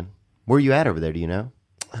great, man. Where are you at over there? Do you know?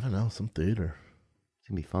 I don't know. Some theater. It's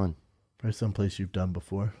going to be fun. Probably someplace you've done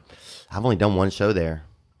before. I've only done one show there.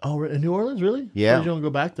 Oh, in New Orleans, really? Yeah. Why did you don't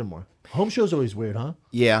go back there more? Home show's always weird, huh?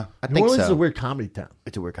 Yeah, I New think Orleans so. is a weird comedy town.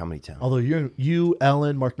 It's a weird comedy town. Although you,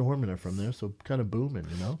 Ellen, Mark Norman are from there, so kind of booming,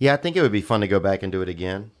 you know? Yeah, I think it would be fun to go back and do it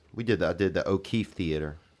again. I did the O'Keefe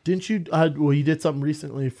Theater. Didn't you? Well, you did something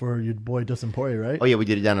recently for your boy Dustin Poirier, right? Oh, yeah, we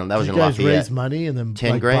did it down on, that was Did in you guys Lafayette. raise money and then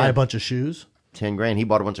 10 like, grand. buy a bunch of shoes? 10 grand. He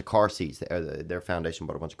bought a bunch of car seats. Their foundation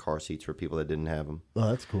bought a bunch of car seats for people that didn't have them. Oh,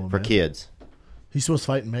 that's cool, For man. kids. He's supposed to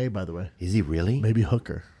fight in May, by the way. Is he really? Maybe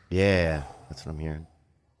Hooker. Yeah, that's what I'm hearing.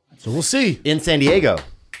 So we'll see. In San Diego.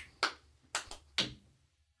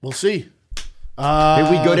 We'll see. Maybe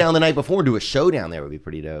we go down the night before and do a show down there. Would be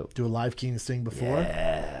pretty dope. Do a live King Sting before?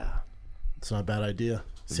 Yeah. It's not a bad idea.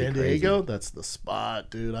 be San crazy. Diego, that's the spot,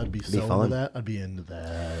 dude. I'd be so into fun. that. I'd be into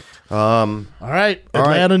that. All right. all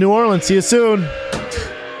Atlanta, New Orleans. See you soon.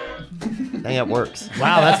 Dang, that works.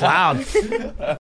 Wow, that's loud.